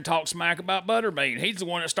on there and talk smack about Butterbean. He's the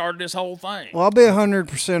one that started this whole thing. Well, I'll be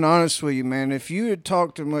 100% honest with you, man. If you had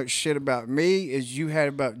talked as much shit about me as you had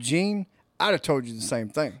about Gene, I'd have told you the same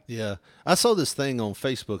thing. Yeah. I saw this thing on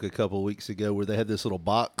Facebook a couple of weeks ago where they had this little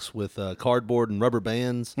box with cardboard and rubber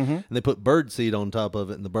bands, and they put bird seed on top of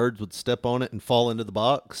it, and the birds would step on it and fall into the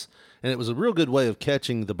box. And it was a real good way of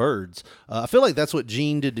catching the birds. I feel like that's what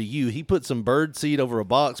Gene did to you. He put some bird seed over a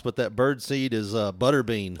box, but that bird seed is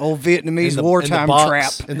Butterbean. Old Vietnamese wartime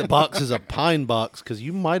trap. And the box is a pine box because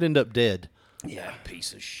you might end up dead. Yeah,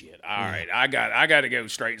 piece of shit. All right, I got to go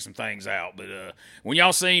straighten some things out. But when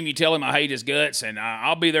y'all see him, you tell him I hate his guts, and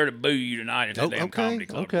I'll be there to boo you tonight at that damn comedy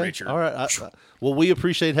club, Richard. All right. Well, we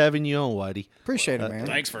appreciate having you on, Whitey. Appreciate it, man.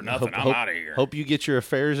 Thanks for nothing. I'm out of here. Hope you get your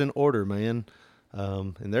affairs in order, man.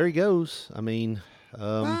 And there he goes. I mean,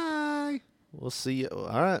 Bye. We'll see.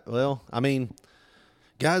 All right. Well, I mean,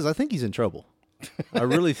 guys, I think he's in trouble. I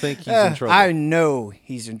really think he's in trouble. I know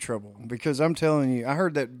he's in trouble because I'm telling you, I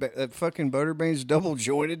heard that fucking Butterbean's double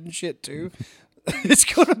jointed and shit too. It's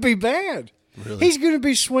gonna be bad. Really? He's gonna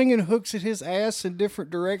be swinging hooks at his ass in different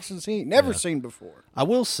directions he ain't never seen before. I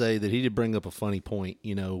will say that he did bring up a funny point.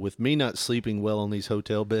 You know, with me not sleeping well on these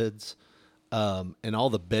hotel beds, and all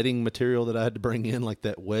the bedding material that I had to bring in, like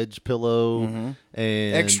that wedge pillow and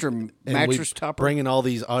Extra mattress topper, bringing all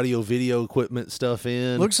these audio video equipment stuff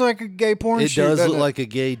in. Looks like a gay porn shoot. It does look like a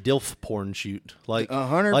gay DILF porn shoot. Like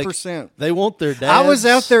 100%. They want their dads. I was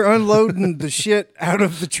out there unloading the shit out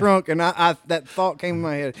of the trunk, and I that thought came in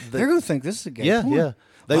my head. They're gonna think this is a gay porn. Yeah.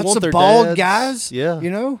 They Lots want of their bald dads, guys. Yeah,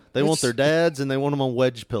 you know, they want their dads, and they want them on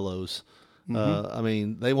wedge pillows. I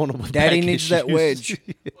mean, they want them with Daddy back needs issues. that wedge.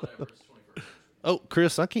 Oh,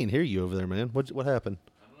 Chris, I can't hear you over there, man. What happened?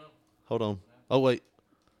 I don't know. Hold on. Oh, wait.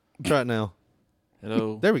 Try it now.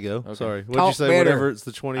 Hello. There we go. Okay. Sorry. What'd Talk you say? better. Whatever. It's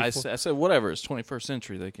the 24th. I said whatever. It's 21st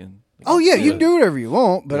century. They can. Oh yeah, you can do whatever you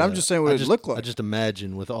want, but I'm just saying what it looked like. I just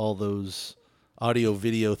imagine with all those audio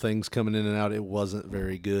video things coming in and out, it wasn't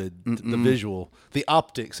very good. The visual, the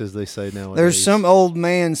optics, as they say nowadays. There's some old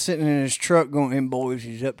man sitting in his truck going, "Them boys,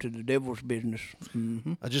 he's up to the devil's business."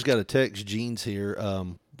 Mm-hmm. I just got a text. Gene's here.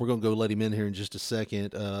 We're gonna go let him in here in just a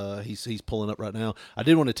second. He's pulling up right now. I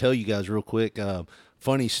did want to tell you guys real quick.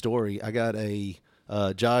 Funny story. I got a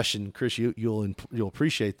Josh and Chris. You'll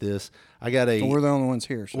appreciate this. I got a. Well, we're the only ones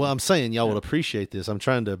here. So. Well, I'm saying y'all will appreciate this. I'm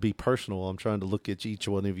trying to be personal. I'm trying to look at each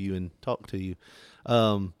one of you and talk to you.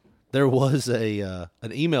 There was an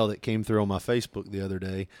email that came through on my Facebook the other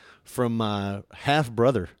day from my half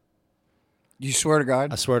brother. You swear to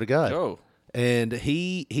God? I swear to God. Oh. And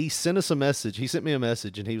he sent us a message. He sent me a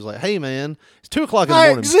message, and he was like, "Hey, man, it's 2:00 in the I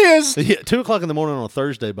morning." exist. Yeah, 2:00 in the morning on a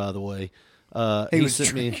Thursday, by the way. He was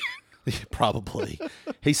sent me probably.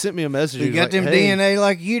 He sent me a message. He was got like, them "Hey, DNA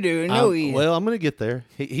like you do. No, he. well, I'm going to get there.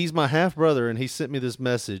 He's my half brother, and he sent me this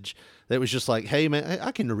message that was just like, "Hey, man,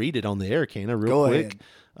 I can read it on the air, can I? Real Go quick." ahead.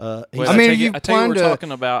 Wait, I mean, take you it, I tell you, we're plan to-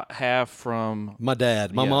 talking about half from My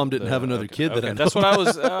dad. My mom didn't have another kid that I know. That's what I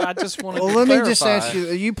was. I just wanted. Well, to let clarify. me just ask you: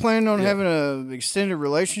 are you planning on having an extended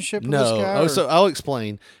relationship with this No. guy? Oh, or- so I'll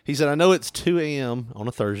explain. He said, "I know it's 2 a.m. on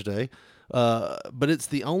a Thursday, but it's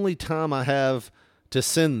the only time I have to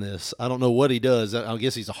send this." I don't know what he does. I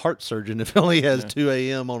guess he's a heart surgeon if he only has 2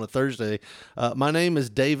 a.m. on a Thursday. My name is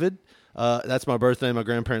David. That's my birth name. My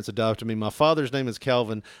grandparents adopted me. My father's name is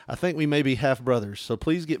Calvin. I think we may be half brothers. So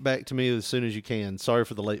please get back to me as soon as you can. Sorry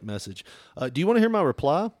for the late message. Do you want to hear my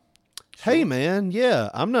reply? Sure. Hey, man, yeah,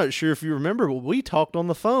 I'm not sure if you remember, but we talked on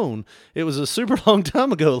the phone. It was a super long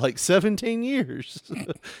time ago, like 17 years.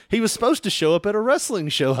 He was supposed to show up at a wrestling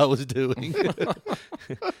show I was doing.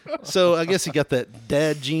 So I guess he got that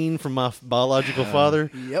dad gene from my biological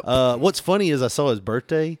father. Yep. What's funny is I saw his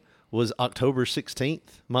birthday was October 16th.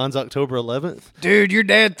 Mine's October 11th. Dude, your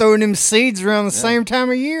dad throwing them seeds around the same time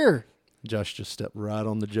of year. Josh just stepped right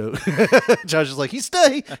on the joke. Josh is like, he set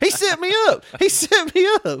me up. He set me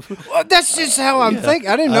up. Well, that's just how I'm thinking.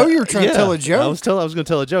 I didn't know you were trying to tell a joke. I was going to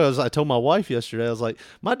tell a joke. I told my wife yesterday. I was like,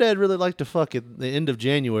 my dad really liked to fuck at the end of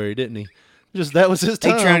January, didn't he? Just that was his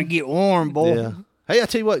time. He trying to get warm, boy. Yeah. Hey, I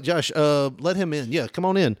tell you what, Josh. Let him in. Yeah, come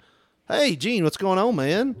on in. Hey, Gene, what's going on,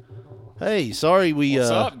 man? Hey, sorry we.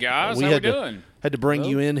 What's up, guys? How we doing? Had to bring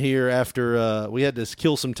you in here after we had to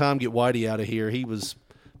kill some time, get Whitey out of here. He was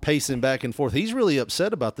pacing back and forth. He's really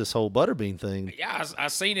upset about this whole Butterbean thing. Yeah, I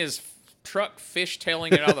seen his truck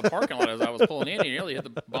fishtailing it out of the parking lot as I was pulling in. He nearly hit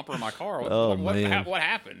the bumper of my car. Man. What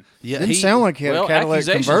happened? Yeah, Didn't sound like he had a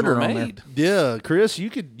catalytic converter on there. Yeah, Chris, you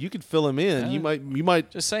could fill him in. Yeah. You might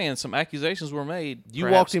Just saying, some accusations were made. You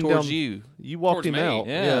walked him towards down. you. You walked Towards him me? out.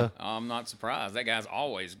 Yeah. I'm not surprised. That guy's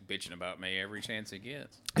always bitching about me every chance he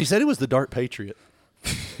gets. He said he was the Dart Patriot.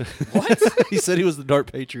 What? He said he was the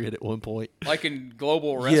Dart Patriot at one point. Like in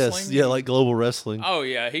global wrestling? Yes, yeah, like global wrestling. Oh,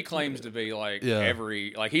 yeah. He claims to be like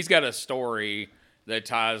he's got a story that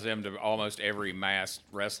ties him to almost every masked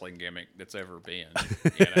wrestling gimmick that's ever been.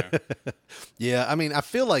 You know? Yeah, I mean, I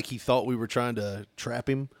feel like he thought we were trying to trap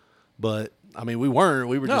him, but I mean, we weren't.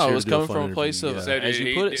 We were just No, here it was to do coming fun from a interview. place of, Yeah. as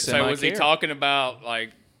you put it, so was he semi-care. talking about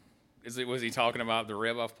like? Was he talking about the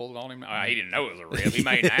rib I've pulled on him? He didn't know it was a rib. He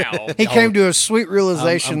may now. He came to a sweet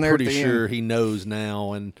realization I'm there at pretty the sure end. he knows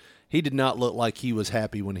now, and he did not look like he was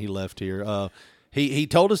happy when he left here. He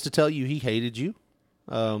told us to tell you he hated you.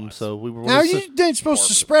 So we were. Now you ain't supposed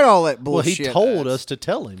to spread all that Well, bullshit. he told us to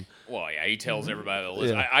tell him. Well, yeah, he tells everybody that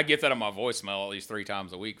listens. Yeah. I get that on my voicemail at least 3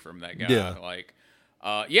 times a week from that guy. Yeah. Like,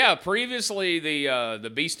 previously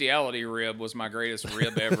the bestiality rib was my greatest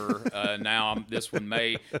rib ever. Now this one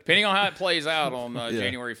may, depending on how it plays out on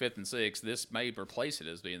January 5th and 6th, this may replace it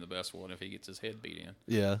as being the best one if he gets his head beat in.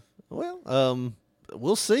 Yeah. Well,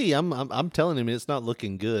 we'll see. I'm telling him it's not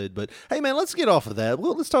looking good. But hey, man, let's get off of that.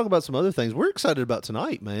 Well, let's talk about some other things. We're excited about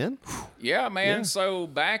tonight, man. Yeah, man. Yeah. So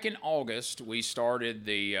back in August, we started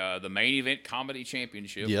the Main Event Comedy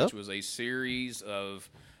Championship, which was a series of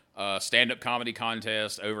stand-up comedy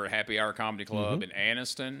contests over at Happy Hour Comedy Club in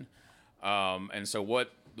Anniston. And so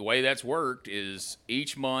the way that's worked is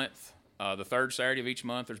each month, the third Saturday of each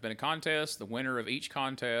month, there's been a contest. The winner of each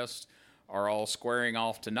contest are all squaring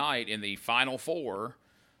off tonight in the Final Four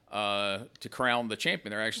to crown the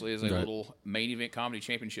champion. There actually is a little Main Event Comedy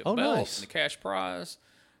Championship belt and the cash prize.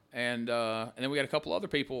 And then we got a couple other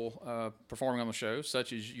people performing on the show,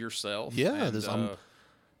 such as yourself. Yeah, and,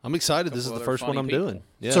 I'm excited. This is the first one I'm doing.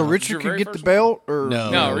 Yeah. So Richard could get the belt, or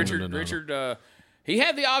no? Richard. He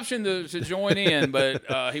had the option to join in, but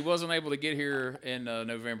he wasn't able to get here in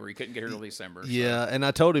November. He couldn't get here till December. So. Yeah, and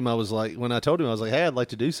I told him, hey, I'd like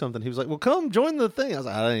to do something. He was like, well, come join the thing. I was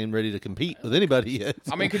like, I ain't ready to compete with anybody yet.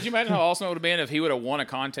 I mean, could you imagine how awesome it would have been if he would have won a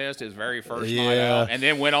contest his very first night out and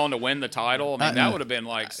then went on to win the title? I mean, that would have been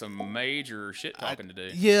like some major shit talking to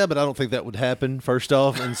do. Yeah, but I don't think that would happen, first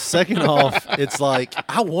off. And second off, it's like,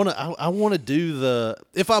 I want to do the,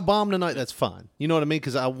 if I bomb tonight, that's fine. You know what I mean?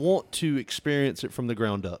 Because I want to experience it from the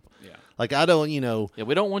ground up. Yeah. Like, I don't, Yeah,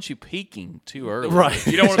 we don't want you peaking too early. Right.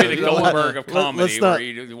 You don't want to be the Goldberg of comedy where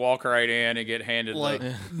you walk right in and get handed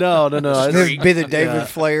No. Be the David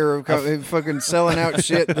Flair of fucking selling out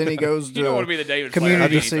shit, then he goes to you don't want to be the David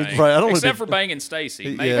community Flair of anything. Right, I don't except for banging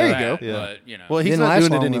Stacy. There you go. Yeah. But, Well, he's not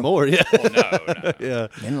doing it anymore. Yeah. Well, no.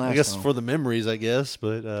 Yeah. I guess for the memories, I guess.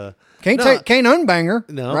 But can't unbang her.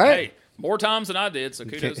 No. Right? Hey, more times than I did, so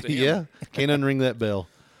kudos to him. Yeah. Can't unring that bell.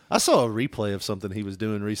 I saw a replay of something he was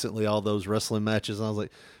doing recently, all those wrestling matches, and I was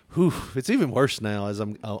like, whew, it's even worse now as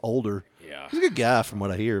I'm older. Yeah. He's a good guy from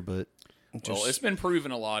what I hear, but... Well, it's been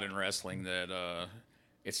proven a lot in wrestling that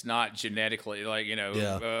it's not genetically,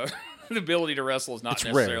 the ability to wrestle is not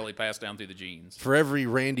necessarily passed down through the genes. For every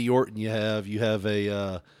Randy Orton you have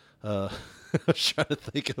a... I was trying to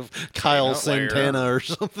think of Kyle Santana or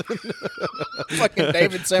something. Fucking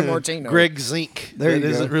David Sammartino. Greg Zink. There you go.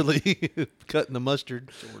 Isn't really cutting the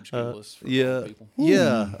mustard. George Gillis. Yeah.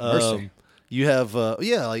 You have,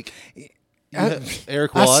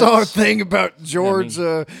 Eric I Watts. saw a thing about George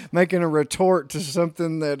making a retort to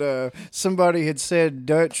something that somebody had said,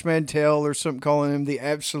 Dutch Mantel or something, calling him the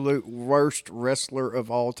absolute worst wrestler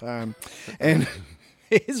of all time. And...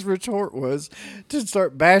 his retort was to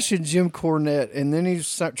start bashing Jim Cornette, and then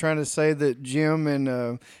he's trying to say that Jim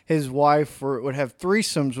and his wife would have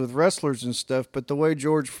threesomes with wrestlers and stuff, but the way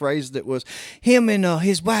George phrased it was, him and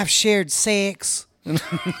his wife shared sex.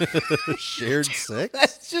 Shared sex?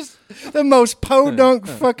 That's just the most podunk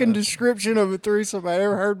fucking description of a threesome I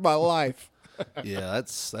ever heard in my life. Yeah,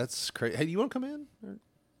 that's crazy. Hey, you want to come in?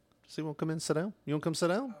 So you want to come in and sit down? You want to come sit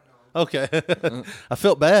down? Okay. I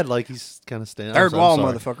felt bad, like he's kind of standing. Third wall,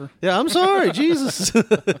 motherfucker. Yeah, I'm sorry, Jesus.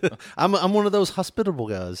 I'm one of those hospitable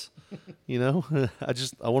guys. I want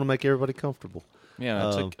to make everybody comfortable.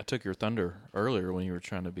 Yeah, I took your thunder earlier when you were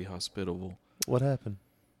trying to be hospitable. What happened?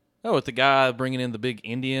 Oh, with the guy bringing in the big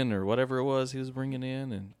Indian or whatever it was he was bringing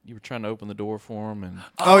in, and you were trying to open the door for him. And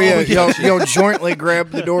y'all jointly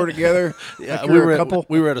grabbed the door together. Yeah, like we were a couple.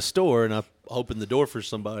 We were at a store, and I opened the door for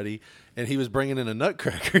somebody, and he was bringing in a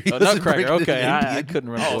nutcracker. Nutcracker. Okay, I couldn't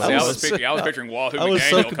remember. I was picturing Wahoo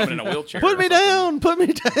McDaniel coming in a wheelchair. Put me down.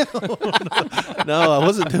 No, I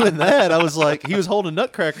wasn't doing that. I was like, he was holding a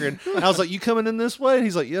nutcracker, and I was like, you coming in this way? And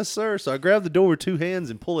he's like, yes, sir. So I grabbed the door with 2 hands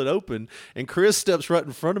and pull it open, and Chris steps right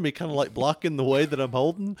in front of me, kind of like blocking the way that I'm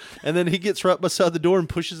holding, and then he gets right beside the door and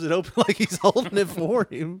pushes it open like he's holding it for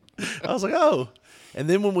him. I was like, oh. And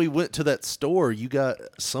then when we went to that store, you got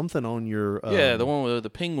something on your... the one where the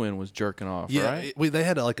penguin was jerking off, right? They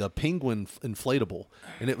had like a penguin inflatable,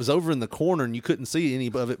 and it was over in the corner, and you couldn't see any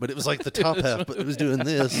of it, but it was like the top half, but it was doing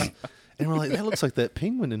this. And we're like, that looks like that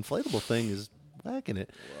penguin inflatable thing is whacking it.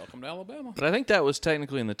 Welcome to Alabama. But I think that was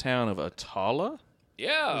technically in the town of Atala.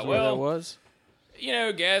 Yeah, where that was.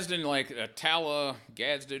 Gadsden, like Talla,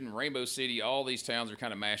 Gadsden, Rainbow City, all these towns are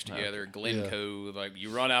kind of mashed together. Glencoe, like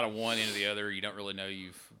you run out of one into the other, you don't really know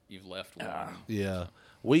you've left one. Yeah,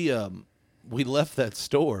 we left that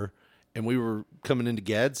store, and we were coming into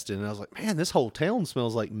Gadsden, and I was like, man, this whole town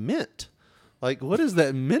smells like mint. Like, what is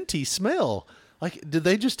that minty smell? Like, did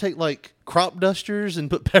they just take, like, crop dusters and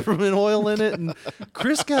put peppermint oil in it? And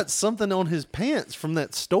Chris got something on his pants from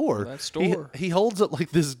that store. He holds up, like,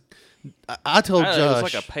 this. I told Josh. It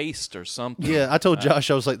was like a paste or something. Yeah, I told Josh,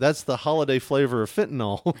 I was like, that's the holiday flavor of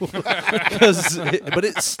fentanyl. But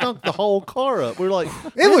it stunk the whole car up. We were like,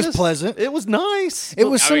 it was pleasant. It was nice. It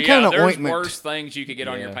was some kind of there's ointment. There's worse things you could get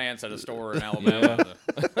on your pants at a store in Alabama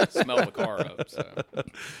to smell the car up. So.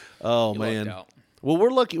 Oh, man. Well,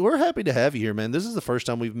 we're lucky. We're happy to have you here, man. This is the first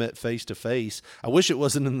time we've met face to face. I wish it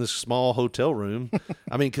wasn't in this small hotel room.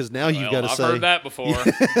 I mean, because now you've got to say. I've heard that before.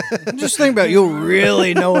 Just think about it. You'll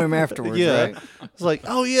really know him afterwards, right? It's like,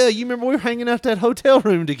 oh, yeah, you remember we were hanging out that hotel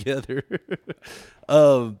room together.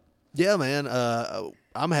 Yeah, man.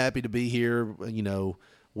 I'm happy to be here. You know,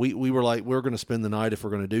 we were like, we're going to spend the night if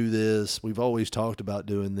we're going to do this. We've always talked about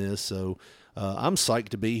doing this. So I'm psyched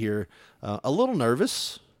to be here. A little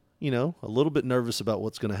nervous. You know, a little bit nervous about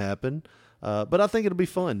what's going to happen, but I think it'll be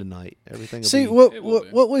fun tonight. Everything.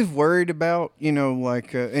 What we've worried about, you know,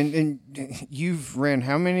 like, and you've ran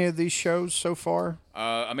how many of these shows so far?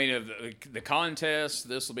 I mean, the contest.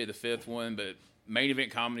 This will be the 5th one, but main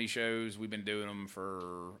event comedy shows, we've been doing them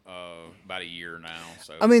for about a year now.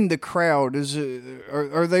 So I mean, the crowd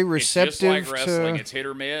are they receptive? It's just like wrestling. It's hit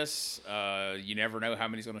or miss. You never know how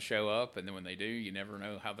many's going to show up, and then when they do, you never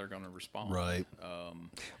know how they're going to respond. Right.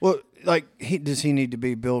 Well, like, does he need to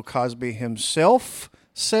be Bill Cosby himself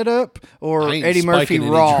set up, or Eddie Murphy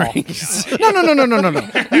Raw? No.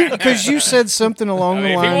 Because you said something along the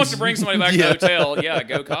lines. If he wants to bring somebody back to the hotel,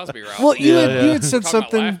 go Cosby route. Well, you had said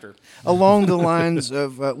something along the lines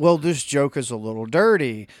of, well, this joke is a little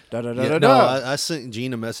dirty. No, I sent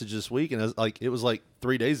Gene a message this week, and I was like, it was like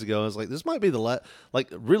 3 days ago. I was like, this might be the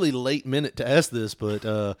really late minute to ask this, but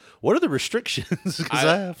what are the restrictions?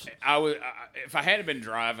 If I hadn't been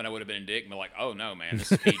driving, I would have been a dick and been like, oh no, man,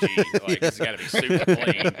 this is PG. Like, this has got to be super clean.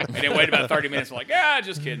 And then wait about 30 minutes. I'm like,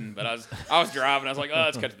 just kidding. But I was driving. I was like,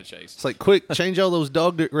 let's cut to the chase. It's like, quick, change all those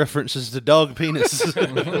dog dick references to dog penis.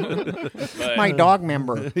 My dog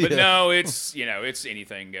member. But no, it's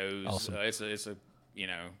anything goes. Awesome.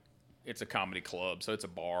 It's a comedy club, so it's a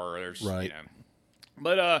bar. There's right.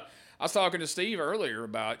 But I was talking to Steve earlier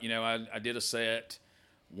about, I did a set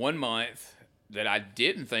 1 month that I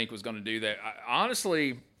didn't think was going to do that. I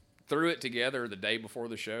honestly threw it together the day before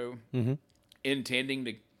the show, intending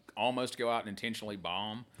to almost go out and intentionally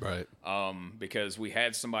bomb. Right. Because we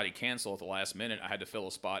had somebody cancel at the last minute. I had to fill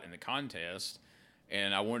a spot in the contest,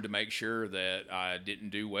 and I wanted to make sure that I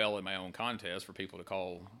didn't do well in my own contest for people to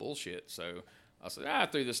call bullshit. So I said, I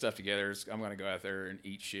threw this stuff together. I'm going to go out there and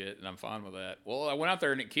eat shit, and I'm fine with that. Well, I went out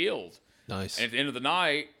there, and it killed. Nice. And at the end of the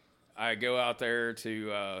night, I go out there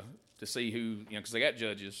to see who, because they got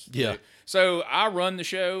judges. Yeah. So I run the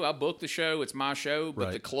show. I book the show. It's my show. But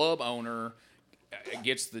right. the club owner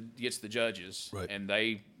gets the judges. Right. And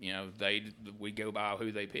we go by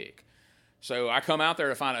who they pick. So I come out there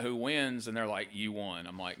to find out who wins, and they're like, you won.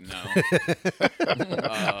 I'm like, no.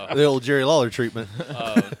 The old Jerry Lawler treatment.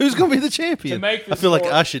 Who's going to be the champion? I feel like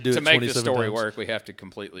I should do it 27 times. To make the story work, we have to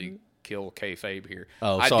completely kill kayfabe here.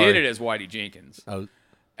 Oh, I sorry. did it as Whitey Jenkins. Oh.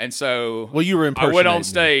 And so you were I went on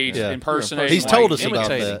stage impersonating He's told us Whitey about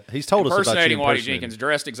that. He's told us about impersonating you Whitey Jenkins,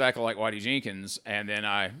 dressed exactly like Whitey Jenkins, and then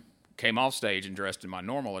I came off stage and dressed in my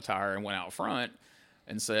normal attire and went out front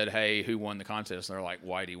and said, hey, who won the contest? And they're like,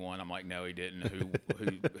 Whitey won. I'm like, no, he didn't.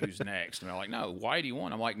 Who's next? And they're like, no, Whitey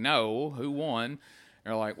won. I'm like, no, who won? And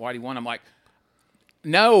they're like, Whitey won. I'm like,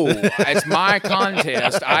 no, it's my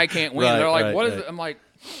contest. I can't win. Right, they're like, right, what is right. it? I'm like,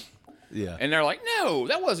 yeah. And they're like, no,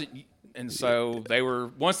 that wasn't. And so they were,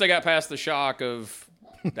 once they got past the shock of,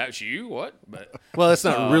 that's you? What? But well, that's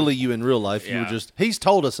not really you in real life. You were just, he's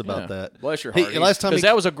told us about that. Bless your heart. Last time because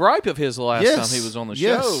that was a gripe of his last time he was on the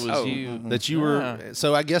show. That you were,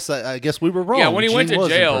 so I guess we were wrong. Yeah, when he Gene went to was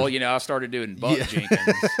jail, I started doing Buck Jenkins.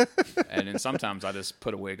 And then sometimes I just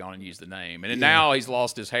put a wig on and use the name. And then now he's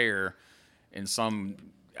lost his hair in some,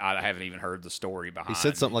 I haven't even heard the story behind. He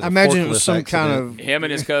said something like I imagine it was some kind of. Him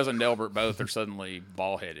and his cousin Delbert both are suddenly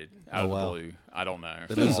bald-headed out of the blue. I don't know.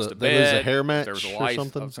 They lose a hair match there was a or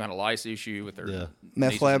something? Some kind of lice issue with their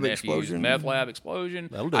meth lab explosion. Meth lab explosion.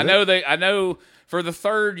 I know for the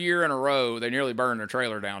 3rd year in a row, they nearly burned their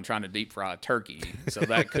trailer down trying to deep fry a turkey. So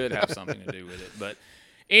that could have something to do with it. But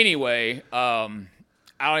anyway, I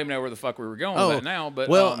don't even know where the fuck we were going with that now. But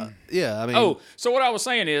yeah, I mean. So what I was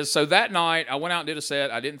saying is, so that night I went out and did a set.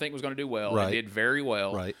 I didn't think it was going to do well. Right. I did very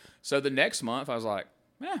well. Right. So the next month I was like,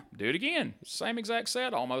 do it again. Same exact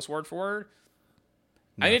set, almost word for word.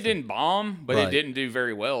 And it didn't bomb, but Right. it didn't do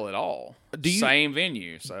very well at all. Same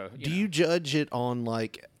venue. So Do you judge it on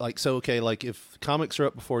like so? Okay, like if comics are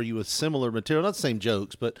up before you with similar material, not the same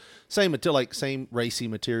jokes, but same material, like same racy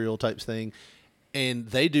material types thing, and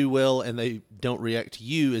they do well and they don't react to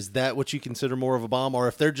you, is that what you consider more of a bomb? Or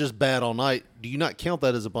if they're just bad all night, do you not count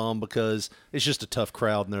that as a bomb because it's just a tough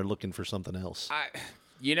crowd and they're looking for something else?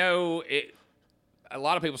 A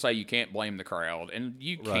lot of people say you can't blame the crowd, and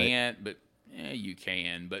you Right. can't, but you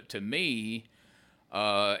can. But to me,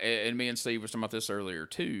 and me and Steve were talking about this earlier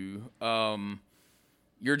too,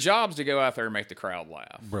 your job's to go out there and make the crowd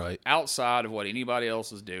laugh. Right. Outside of what anybody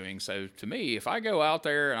else is doing. So to me, if I go out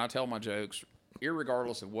there and I tell my jokes,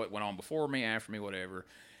 irregardless of what went on before me, after me, whatever,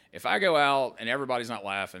 if I go out and everybody's not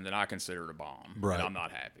laughing, then I consider it a bomb. Right. And I'm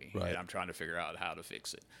not happy. Right. And I'm trying to figure out how to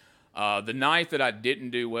fix it. The night that I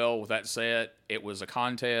didn't do well with that set, it was a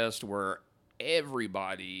contest where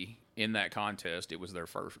everybody in that contest, it was their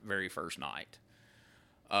very first night.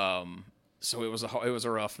 So it was a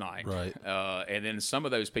rough night. Right. And then some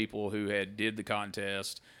of those people who did the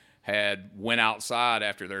contest went outside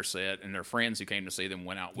after their set, and their friends who came to see them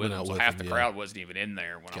went out with them. So half the crowd wasn't even in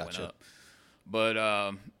there when I went up. But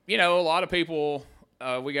a lot of people,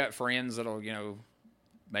 we got friends that'll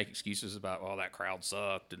make excuses about, well, that crowd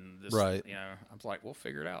sucked and this. Right. I'm like, we'll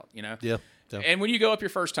figure it out. Yeah. And when you go up your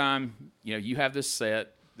first time, you have this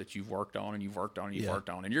set that you've worked on and you've worked on and you've worked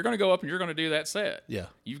on, and you're going to go up and you're going to do that set. Yeah.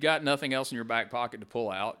 You've got nothing else in your back pocket to pull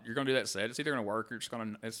out. You're going to do that set. It's either going to work or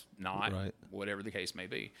it's not. Right. Whatever the case may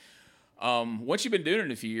be. Once you've been doing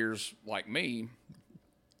it a few years, like me,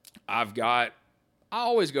 I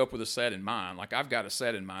always go up with a set in mind. Like, I've got a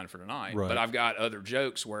set in mind for tonight, Right. but I've got other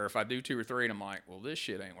jokes where if I do 2 or 3 and I'm like, well, this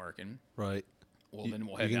shit ain't working. Right. Well, then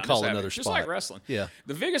we'll head you down can call this another avenue. Just spot. like wrestling. Yeah.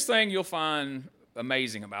 The biggest thing you'll find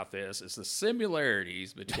amazing about this is the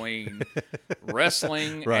similarities between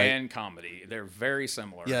wrestling Right. and comedy. They're very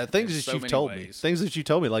similar. Yeah, things in that so you've many told me. ways. Things that you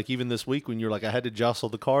told me, like even this week when you're like, I had to jostle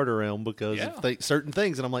the card around because Yeah. of certain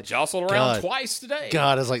things. And I'm like, Jostled around twice today.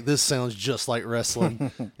 God, I was like, this sounds just like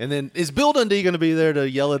wrestling. And then, is Bill Dundee going to be there to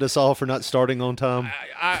yell at us all for not starting on time?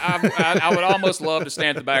 I would almost love to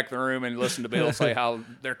stand at the back of the room and listen to Bill say how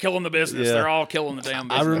they're killing the business. Yeah. They're all killing the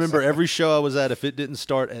damn I business. remember every show I was at, if it didn't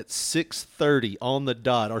start at 6:30 on the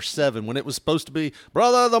dot, or 7, when it was supposed to be,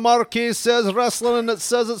 brother, the Marquis says wrestling and it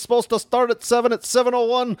says it's supposed to start at 7, at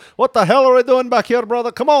 7:01. What the hell are we doing back here,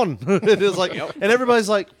 brother? Come on. It is like, and everybody's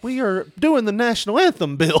like, we are doing the national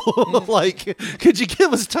anthem, Bill. Like, could you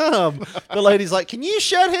give us time? The lady's like, can you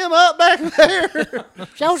shut him up back there?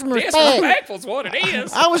 Show some respect. Disrespectful is what it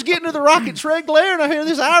is. I was getting to the Rockets Red Glare and I hear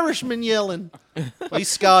this Irishman yelling. He's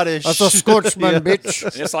Scottish. That's a Scotsman,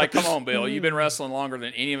 bitch. It's like, come on, Bill. You've been wrestling longer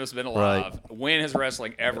than any of us have been alive. When has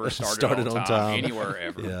wrestling ever started on time? Anywhere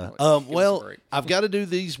ever. Yeah. Give us a Well, break. I've got to do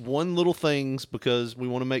these one little things because we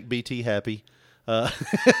want to make BT happy. We're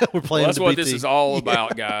playing. That's the what BT. this is all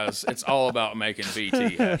about, guys. It's all about making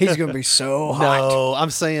BT happy. He's gonna be so hot. No, I'm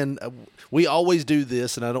saying we always do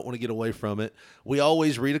this, and I don't want to get away from it. We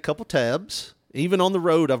always read a couple tabs. Even on the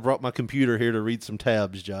road, I've brought my computer here to read some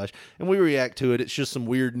tabs, Josh, and we react to it. It's just some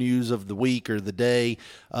weird news of the week or the day.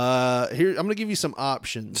 Here, I'm going to give you some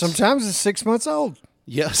options. Sometimes it's 6 months old.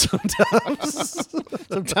 Yeah, sometimes.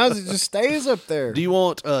 Sometimes it just stays up there. Do you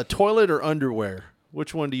want toilet or underwear?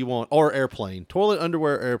 Which one do you want? Or airplane? Toilet,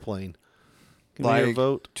 underwear, airplane? Can we hear a Like,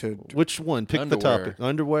 vote? Which one? Pick the topic.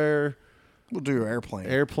 Underwear, We'll do airplane.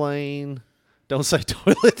 airplane. Don't say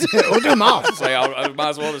toilet. We'll do them all. Say, I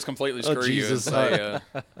might as well just completely screw you and Jesus. say,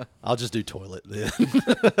 I'll just do toilet then.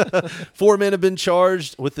 4 men have been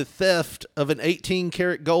charged with the theft of an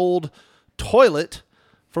 18-karat gold toilet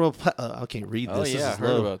from a. I can't read this. Oh, This yeah, is I heard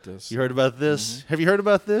low. about this. You heard about this? Mm-hmm. Have you heard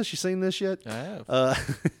about this? You seen this yet? I have.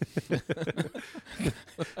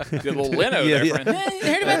 good little Leno Yeah, there, yeah. friend. Hey, you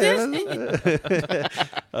heard about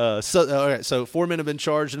this? All right. So 4 men have been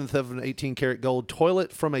charged in the theft of an 18-karat gold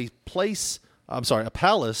toilet from a palace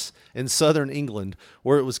in southern England,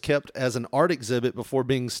 where it was kept as an art exhibit before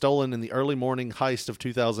being stolen in the early morning heist of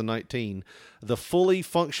 2019. The fully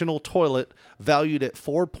functional toilet, valued at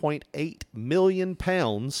 £4.8 million,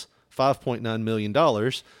 $5.9 million,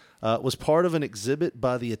 was part of an exhibit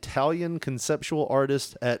by the Italian conceptual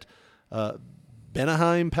artist at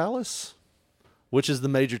Bentheim Palace, which is the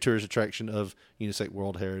major tourist attraction of UNESCO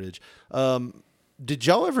World Heritage. Did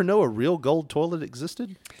y'all ever know a real gold toilet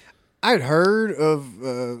existed? I'd heard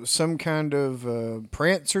of some kind of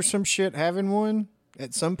prince or some shit having one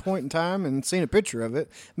at some point in time and seen a picture of it.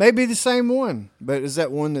 Maybe the same one, but is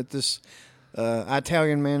that one that this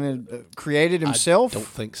Italian man had created himself? I don't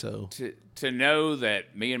think so. To know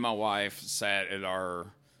that me and my wife sat at our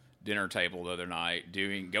dinner table the other night,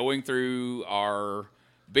 going through our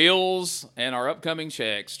bills and our upcoming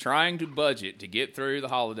checks, trying to budget to get through the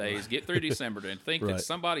holidays, get through December, and think that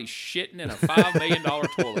somebody's shitting in a $5 million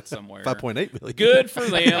toilet somewhere. $5.8 million. Good for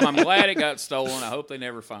them. I'm glad it got stolen. I hope they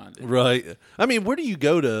never find it. Right. I mean, where do you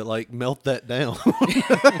go to like melt that down?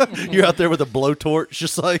 You're out there with a blowtorch,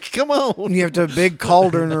 just like, come on. You have to have a big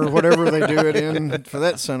cauldron or whatever they do it in for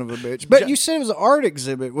that son of a bitch. But you said it was an art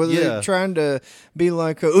exhibit. Was they trying to be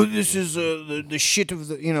like, oh, this is the shit of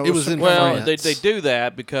the, It was in France. France. They do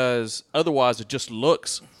that because otherwise it just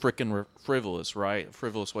looks freaking frivolous, right? A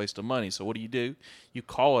frivolous waste of money. So what do? You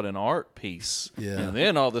call it an art piece. Yeah. And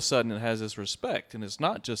then all of a sudden it has this respect, and it's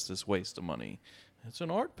not just this waste of money. It's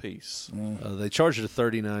an art piece. They charged a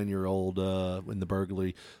 39-year-old in the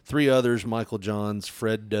burglary. 3 others, Michael Johns,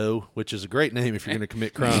 Fred Doe, which is a great name if you're going to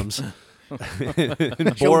commit crimes.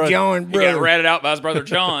 Joe John, He got ratted out by his brother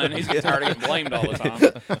John. He's tired of getting blamed all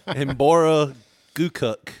the time. And Bora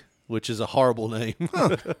Gukuk, which is a horrible name,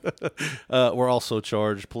 were also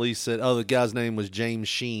charged. Police said, the guy's name was James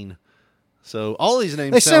Sheen. So all these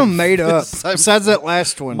names they sound made up. Besides that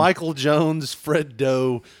last one, Michael Jones, Fred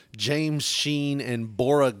Doe, James Sheen, and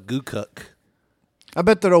Bora Gukuk. I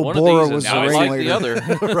bet that old One Bora of these was is the not like ringleader.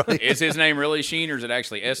 the other. Right. Is his name really Sheen, or is it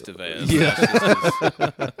actually Estevez? Yeah.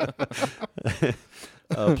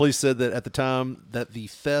 Police said that at the time that the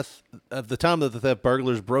theft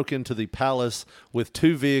burglars broke into the palace with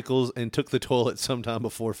 2 vehicles and took the toilet sometime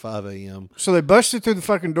before 5 a.m. So they busted through the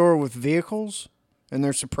fucking door with vehicles, and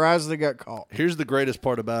they're surprised they got caught. Here's the greatest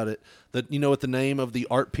part about it: that you know what the name of the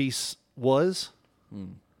art piece was?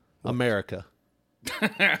 America.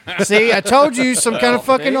 See, I told you some kind of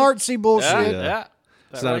fucking artsy bullshit. Yeah.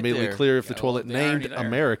 It's not immediately clear if the toilet the irony named there.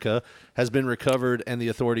 America has been recovered, and the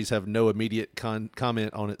authorities have no immediate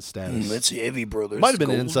comment on its status. That's heavy, brother. Might have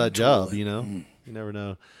been an inside job, you know. You never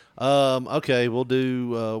know. Okay, we'll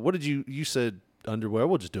do. What did you said? Underwear.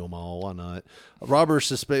 We'll just do them all. Why not? Robbers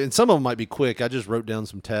suspect, and some of them might be quick. I just wrote down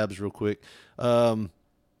some tabs real quick. You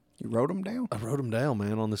wrote them down? I wrote them down,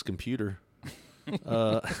 man, on this computer.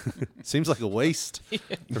 Seems like a waste. I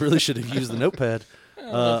really should have used the notepad. I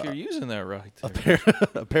don't know if you're using that right.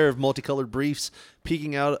 A pair of multicolored briefs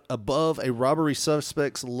peeking out above a robbery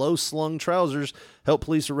suspect's low-slung trousers helped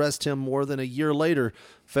police arrest him more than a year later.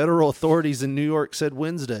 Federal authorities in New York said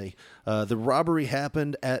Wednesday. The robbery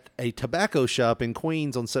happened at a tobacco shop in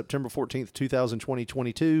Queens on September 14th,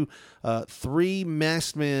 2022. 3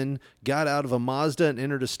 masked men got out of a Mazda and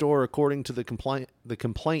entered a store, according to the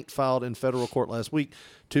complaint filed in federal court last week.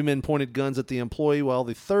 2 men pointed guns at the employee, while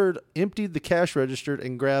the third emptied the cash register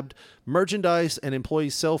and grabbed merchandise and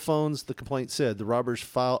employees' cell phones, the complaint said. The robbers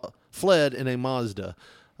fled in a Mazda.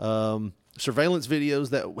 Surveillance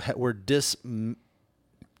videos that were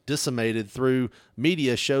disseminated through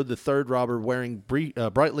media showed the third robber wearing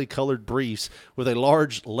brightly colored briefs with a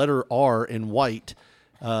large letter R in white,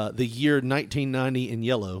 the year 1990 in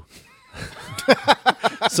yellow.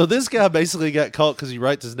 So this guy basically got caught because he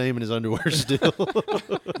writes his name in his underwear still.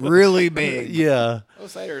 Really big. Yeah. I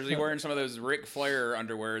was saying, or is he wearing some of those Ric Flair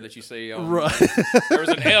underwear that you see? Right. There was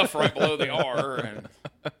an F right below the R. And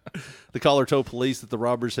The caller told police that the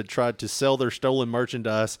robbers had tried to sell their stolen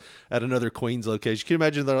merchandise at another Queens location. Can you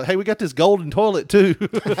imagine? They're like, hey, we got this golden toilet, too.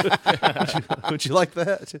 would you like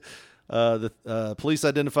that? The police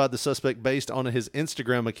identified the suspect based on his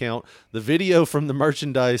Instagram account, the video from the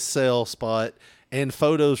merchandise sale spot, and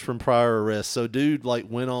photos from prior arrests. So dude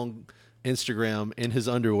went on Instagram in his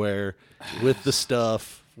underwear with the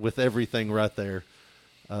stuff, with everything right there.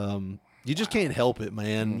 You just can't help it,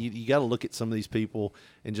 man. You got to look at some of these people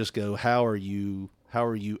and just go, how are you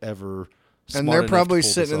ever smart And they're enough probably to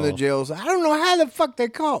pull sitting in this the off? jails. I don't know how the fuck they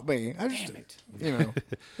caught me. I just,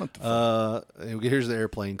 what the fuck? Here's the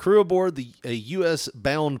airplane. Crew aboard a U.S.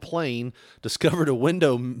 bound plane discovered a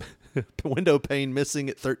window pane missing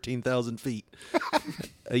at 13,000 feet.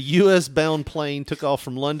 A U.S. bound plane took off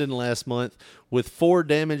from London last month with 4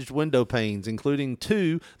 damaged window panes, including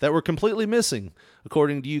 2 that were completely missing.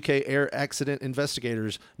 According to UK air accident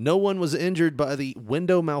investigators, no one was injured by the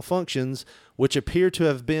window malfunctions, which appear to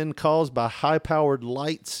have been caused by high-powered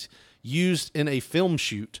lights used in a film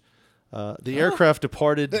shoot. The aircraft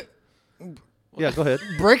departed... Yeah, go ahead.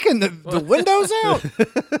 Breaking the windows out.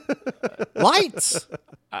 Lights.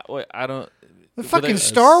 I don't. The fucking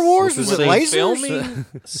Star Wars? Was it Were they lasers? filming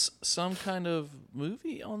some kind of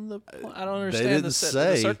movie on the? I don't understand the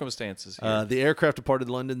circumstances here. The aircraft departed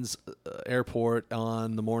London's airport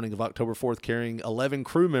on the morning of October 4th, carrying 11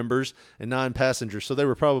 crew members and 9 passengers. So they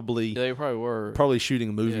were probably shooting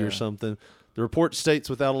a movie or something. The report states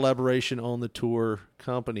without elaboration on the tour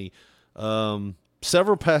company.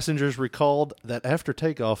 Several passengers recalled that after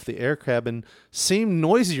takeoff, the air cabin seemed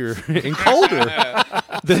noisier and colder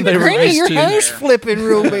than they were Granny, used your to. hair's flipping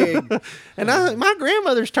real big. And my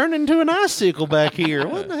grandmother's turned into an icicle back here.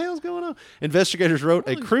 What the hell's going on? Investigators wrote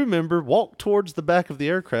a crew member walked towards the back of the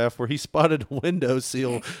aircraft where he spotted a window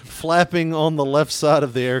seal flapping on the left side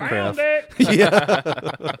of the aircraft. Yeah.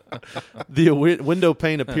 The window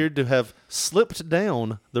pane appeared to have slipped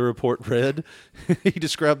down, the report read. He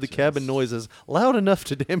described the cabin noise as loud enough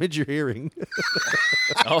to damage your hearing.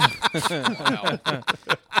 Wow.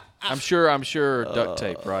 I'm sure duct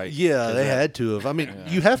tape, right? Yeah, they had to have. I mean,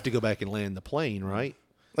 you have to go back and land the plane, right?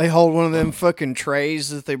 They hold one of them fucking trays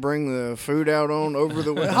that they bring the food out on over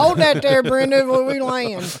the window. Hold that there, Brenda, while we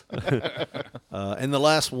land. And the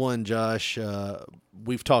last one, Josh,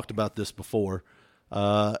 we've talked about this before.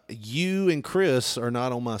 You and Chris are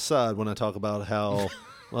not on my side when I talk about how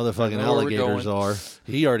motherfucking alligators are.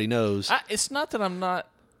 He already knows. It's not that I'm not.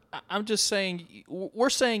 I'm just saying. We're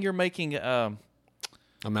saying you're making a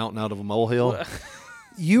mountain out of a molehill.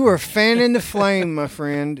 You are fanning the flame, my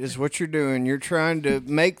friend, is what you're doing. You're trying to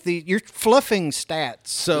make you're fluffing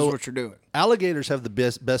stats, is what you're doing. Alligators have the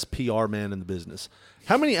best PR man in the business.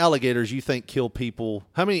 How many alligators you think kill people?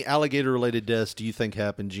 How many alligator-related deaths do you think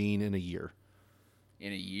happen, Gene, in a year?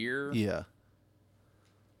 In a year? Yeah.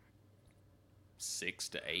 6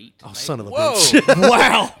 to 8. Oh, son of a Whoa. bitch.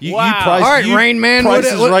 Wow. You All price, right, you Rain Man.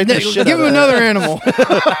 prices right the shit give out him of another that. animal.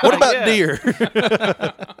 What about deer?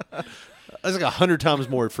 That's like 100 times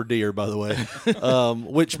more for deer, by the way,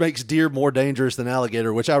 which makes deer more dangerous than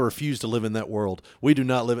alligator, which I refuse to live in that world. We do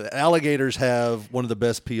not live in. Alligators have one of the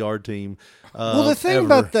best PR team. Well, the thing ever.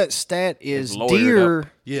 about that stat is deer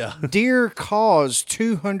cause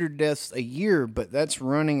 200 deaths a year, but that's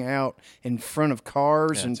running out in front of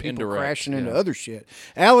cars and people crashing into other shit.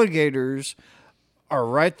 Alligators are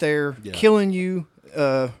right there killing you.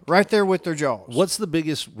 Right there with their jaws. What's the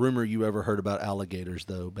biggest rumor you ever heard about alligators,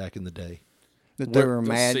 though, back in the day? That they were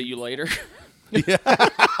mad. See you later. Yeah,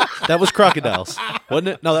 that was crocodiles, wasn't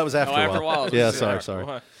it? No, that was after a while. Yeah, sorry.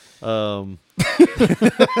 I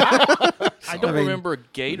don't remember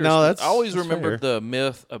gators. No, I always remembered the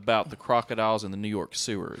myth about the crocodiles in the New York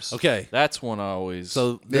sewers. Okay, that's one I always.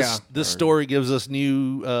 So this story gives us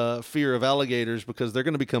new fear of alligators because they're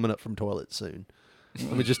going to be coming up from toilets soon.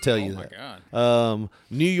 Let me just tell you that. Oh, my God.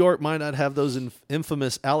 New York might not have those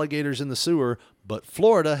infamous alligators in the sewer, but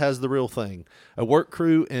Florida has the real thing. A work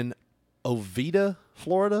crew in Oviedo,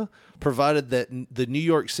 Florida, provided that the New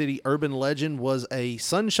York City urban legend was a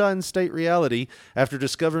Sunshine State reality after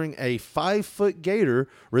discovering a 5-foot gator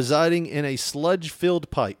residing in a sludge-filled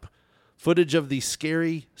pipe. Footage of the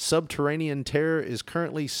scary subterranean terror is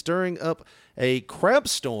currently stirring up a crab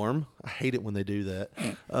storm. I hate it when they do that.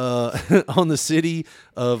 On the city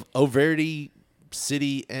of Overde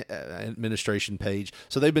City Administration page.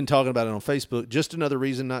 So they've been talking about it on Facebook. Just another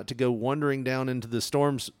reason not to go wandering down into the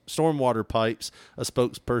stormwater pipes, a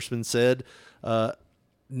spokesperson said.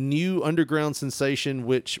 New underground sensation,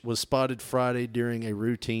 which was spotted Friday during a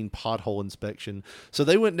routine pothole inspection. So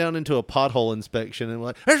they went down into a pothole inspection and were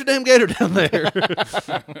like, there's a damn gator down there.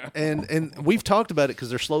 and we've talked about it because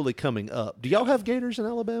they're slowly coming up. Do y'all have gators in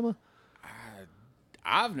Alabama?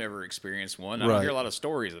 I've never experienced one. I don't hear a lot of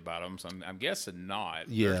stories about them, so I'm guessing not.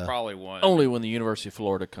 Yeah. There's probably one. Only when the University of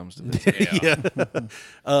Florida comes to visit.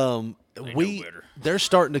 They're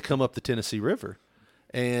starting to come up the Tennessee River.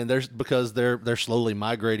 And because they're slowly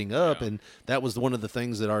migrating up, and that was one of the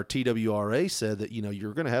things that our TWRA said that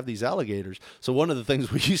you're going to have these alligators. So one of the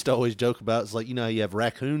things we used to always joke about is like how you have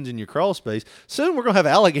raccoons in your crawl space. Soon we're going to have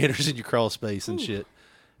alligators in your crawl space and shit.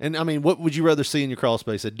 And I mean, what would you rather see in your crawl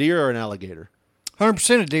space, a deer or an alligator?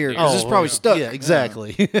 100% a deer, because it's probably stuck. Yeah,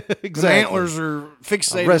 exactly. Exactly. The antlers are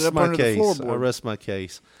fixated up under the floorboard. I rest my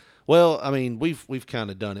case. Well, I mean, we've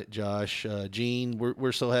kind of done it, Josh. Gene,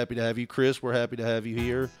 we're so happy to have you. Chris, we're happy to have you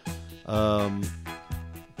here.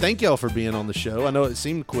 Thank y'all for being on the show. I know it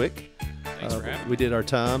seemed quick. Thanks for having me. We did our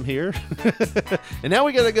time here. And now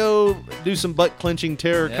we got to go do some butt-clenching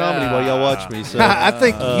terror comedy while y'all watch me. So I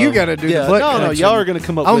think you got to do the butt-clenching. No, y'all are going to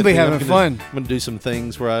come up I'm with going to be me. having fun. I'm going to do some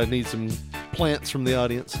things where I need some plants from the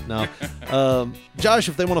audience. No. Josh,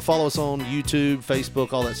 if they want to follow us on YouTube,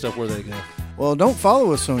 Facebook, all that stuff, where they go? Well, don't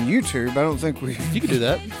follow us on YouTube. I don't think we... You can do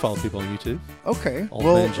that. You can follow people on YouTube. Okay. Old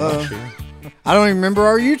Man Josh, I don't even remember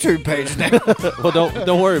our YouTube page now. Well,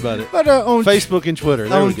 don't worry about it. But on Facebook and Twitter.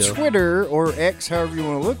 There we go. On Twitter or X, however you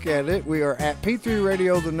want to look at it, we are at P3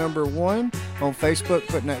 Radio, the number 1. On Facebook,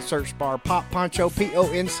 put in that search bar Pop Poncho,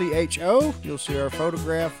 Poncho. You'll see our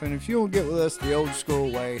photograph. And if you want to get with us the old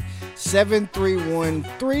school way,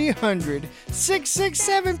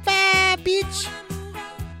 731-300-6675, bitch.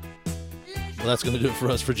 Well, that's going to do it for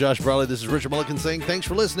us. For Josh Briley, this is Richard Mullikin saying thanks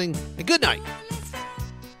for listening and good night.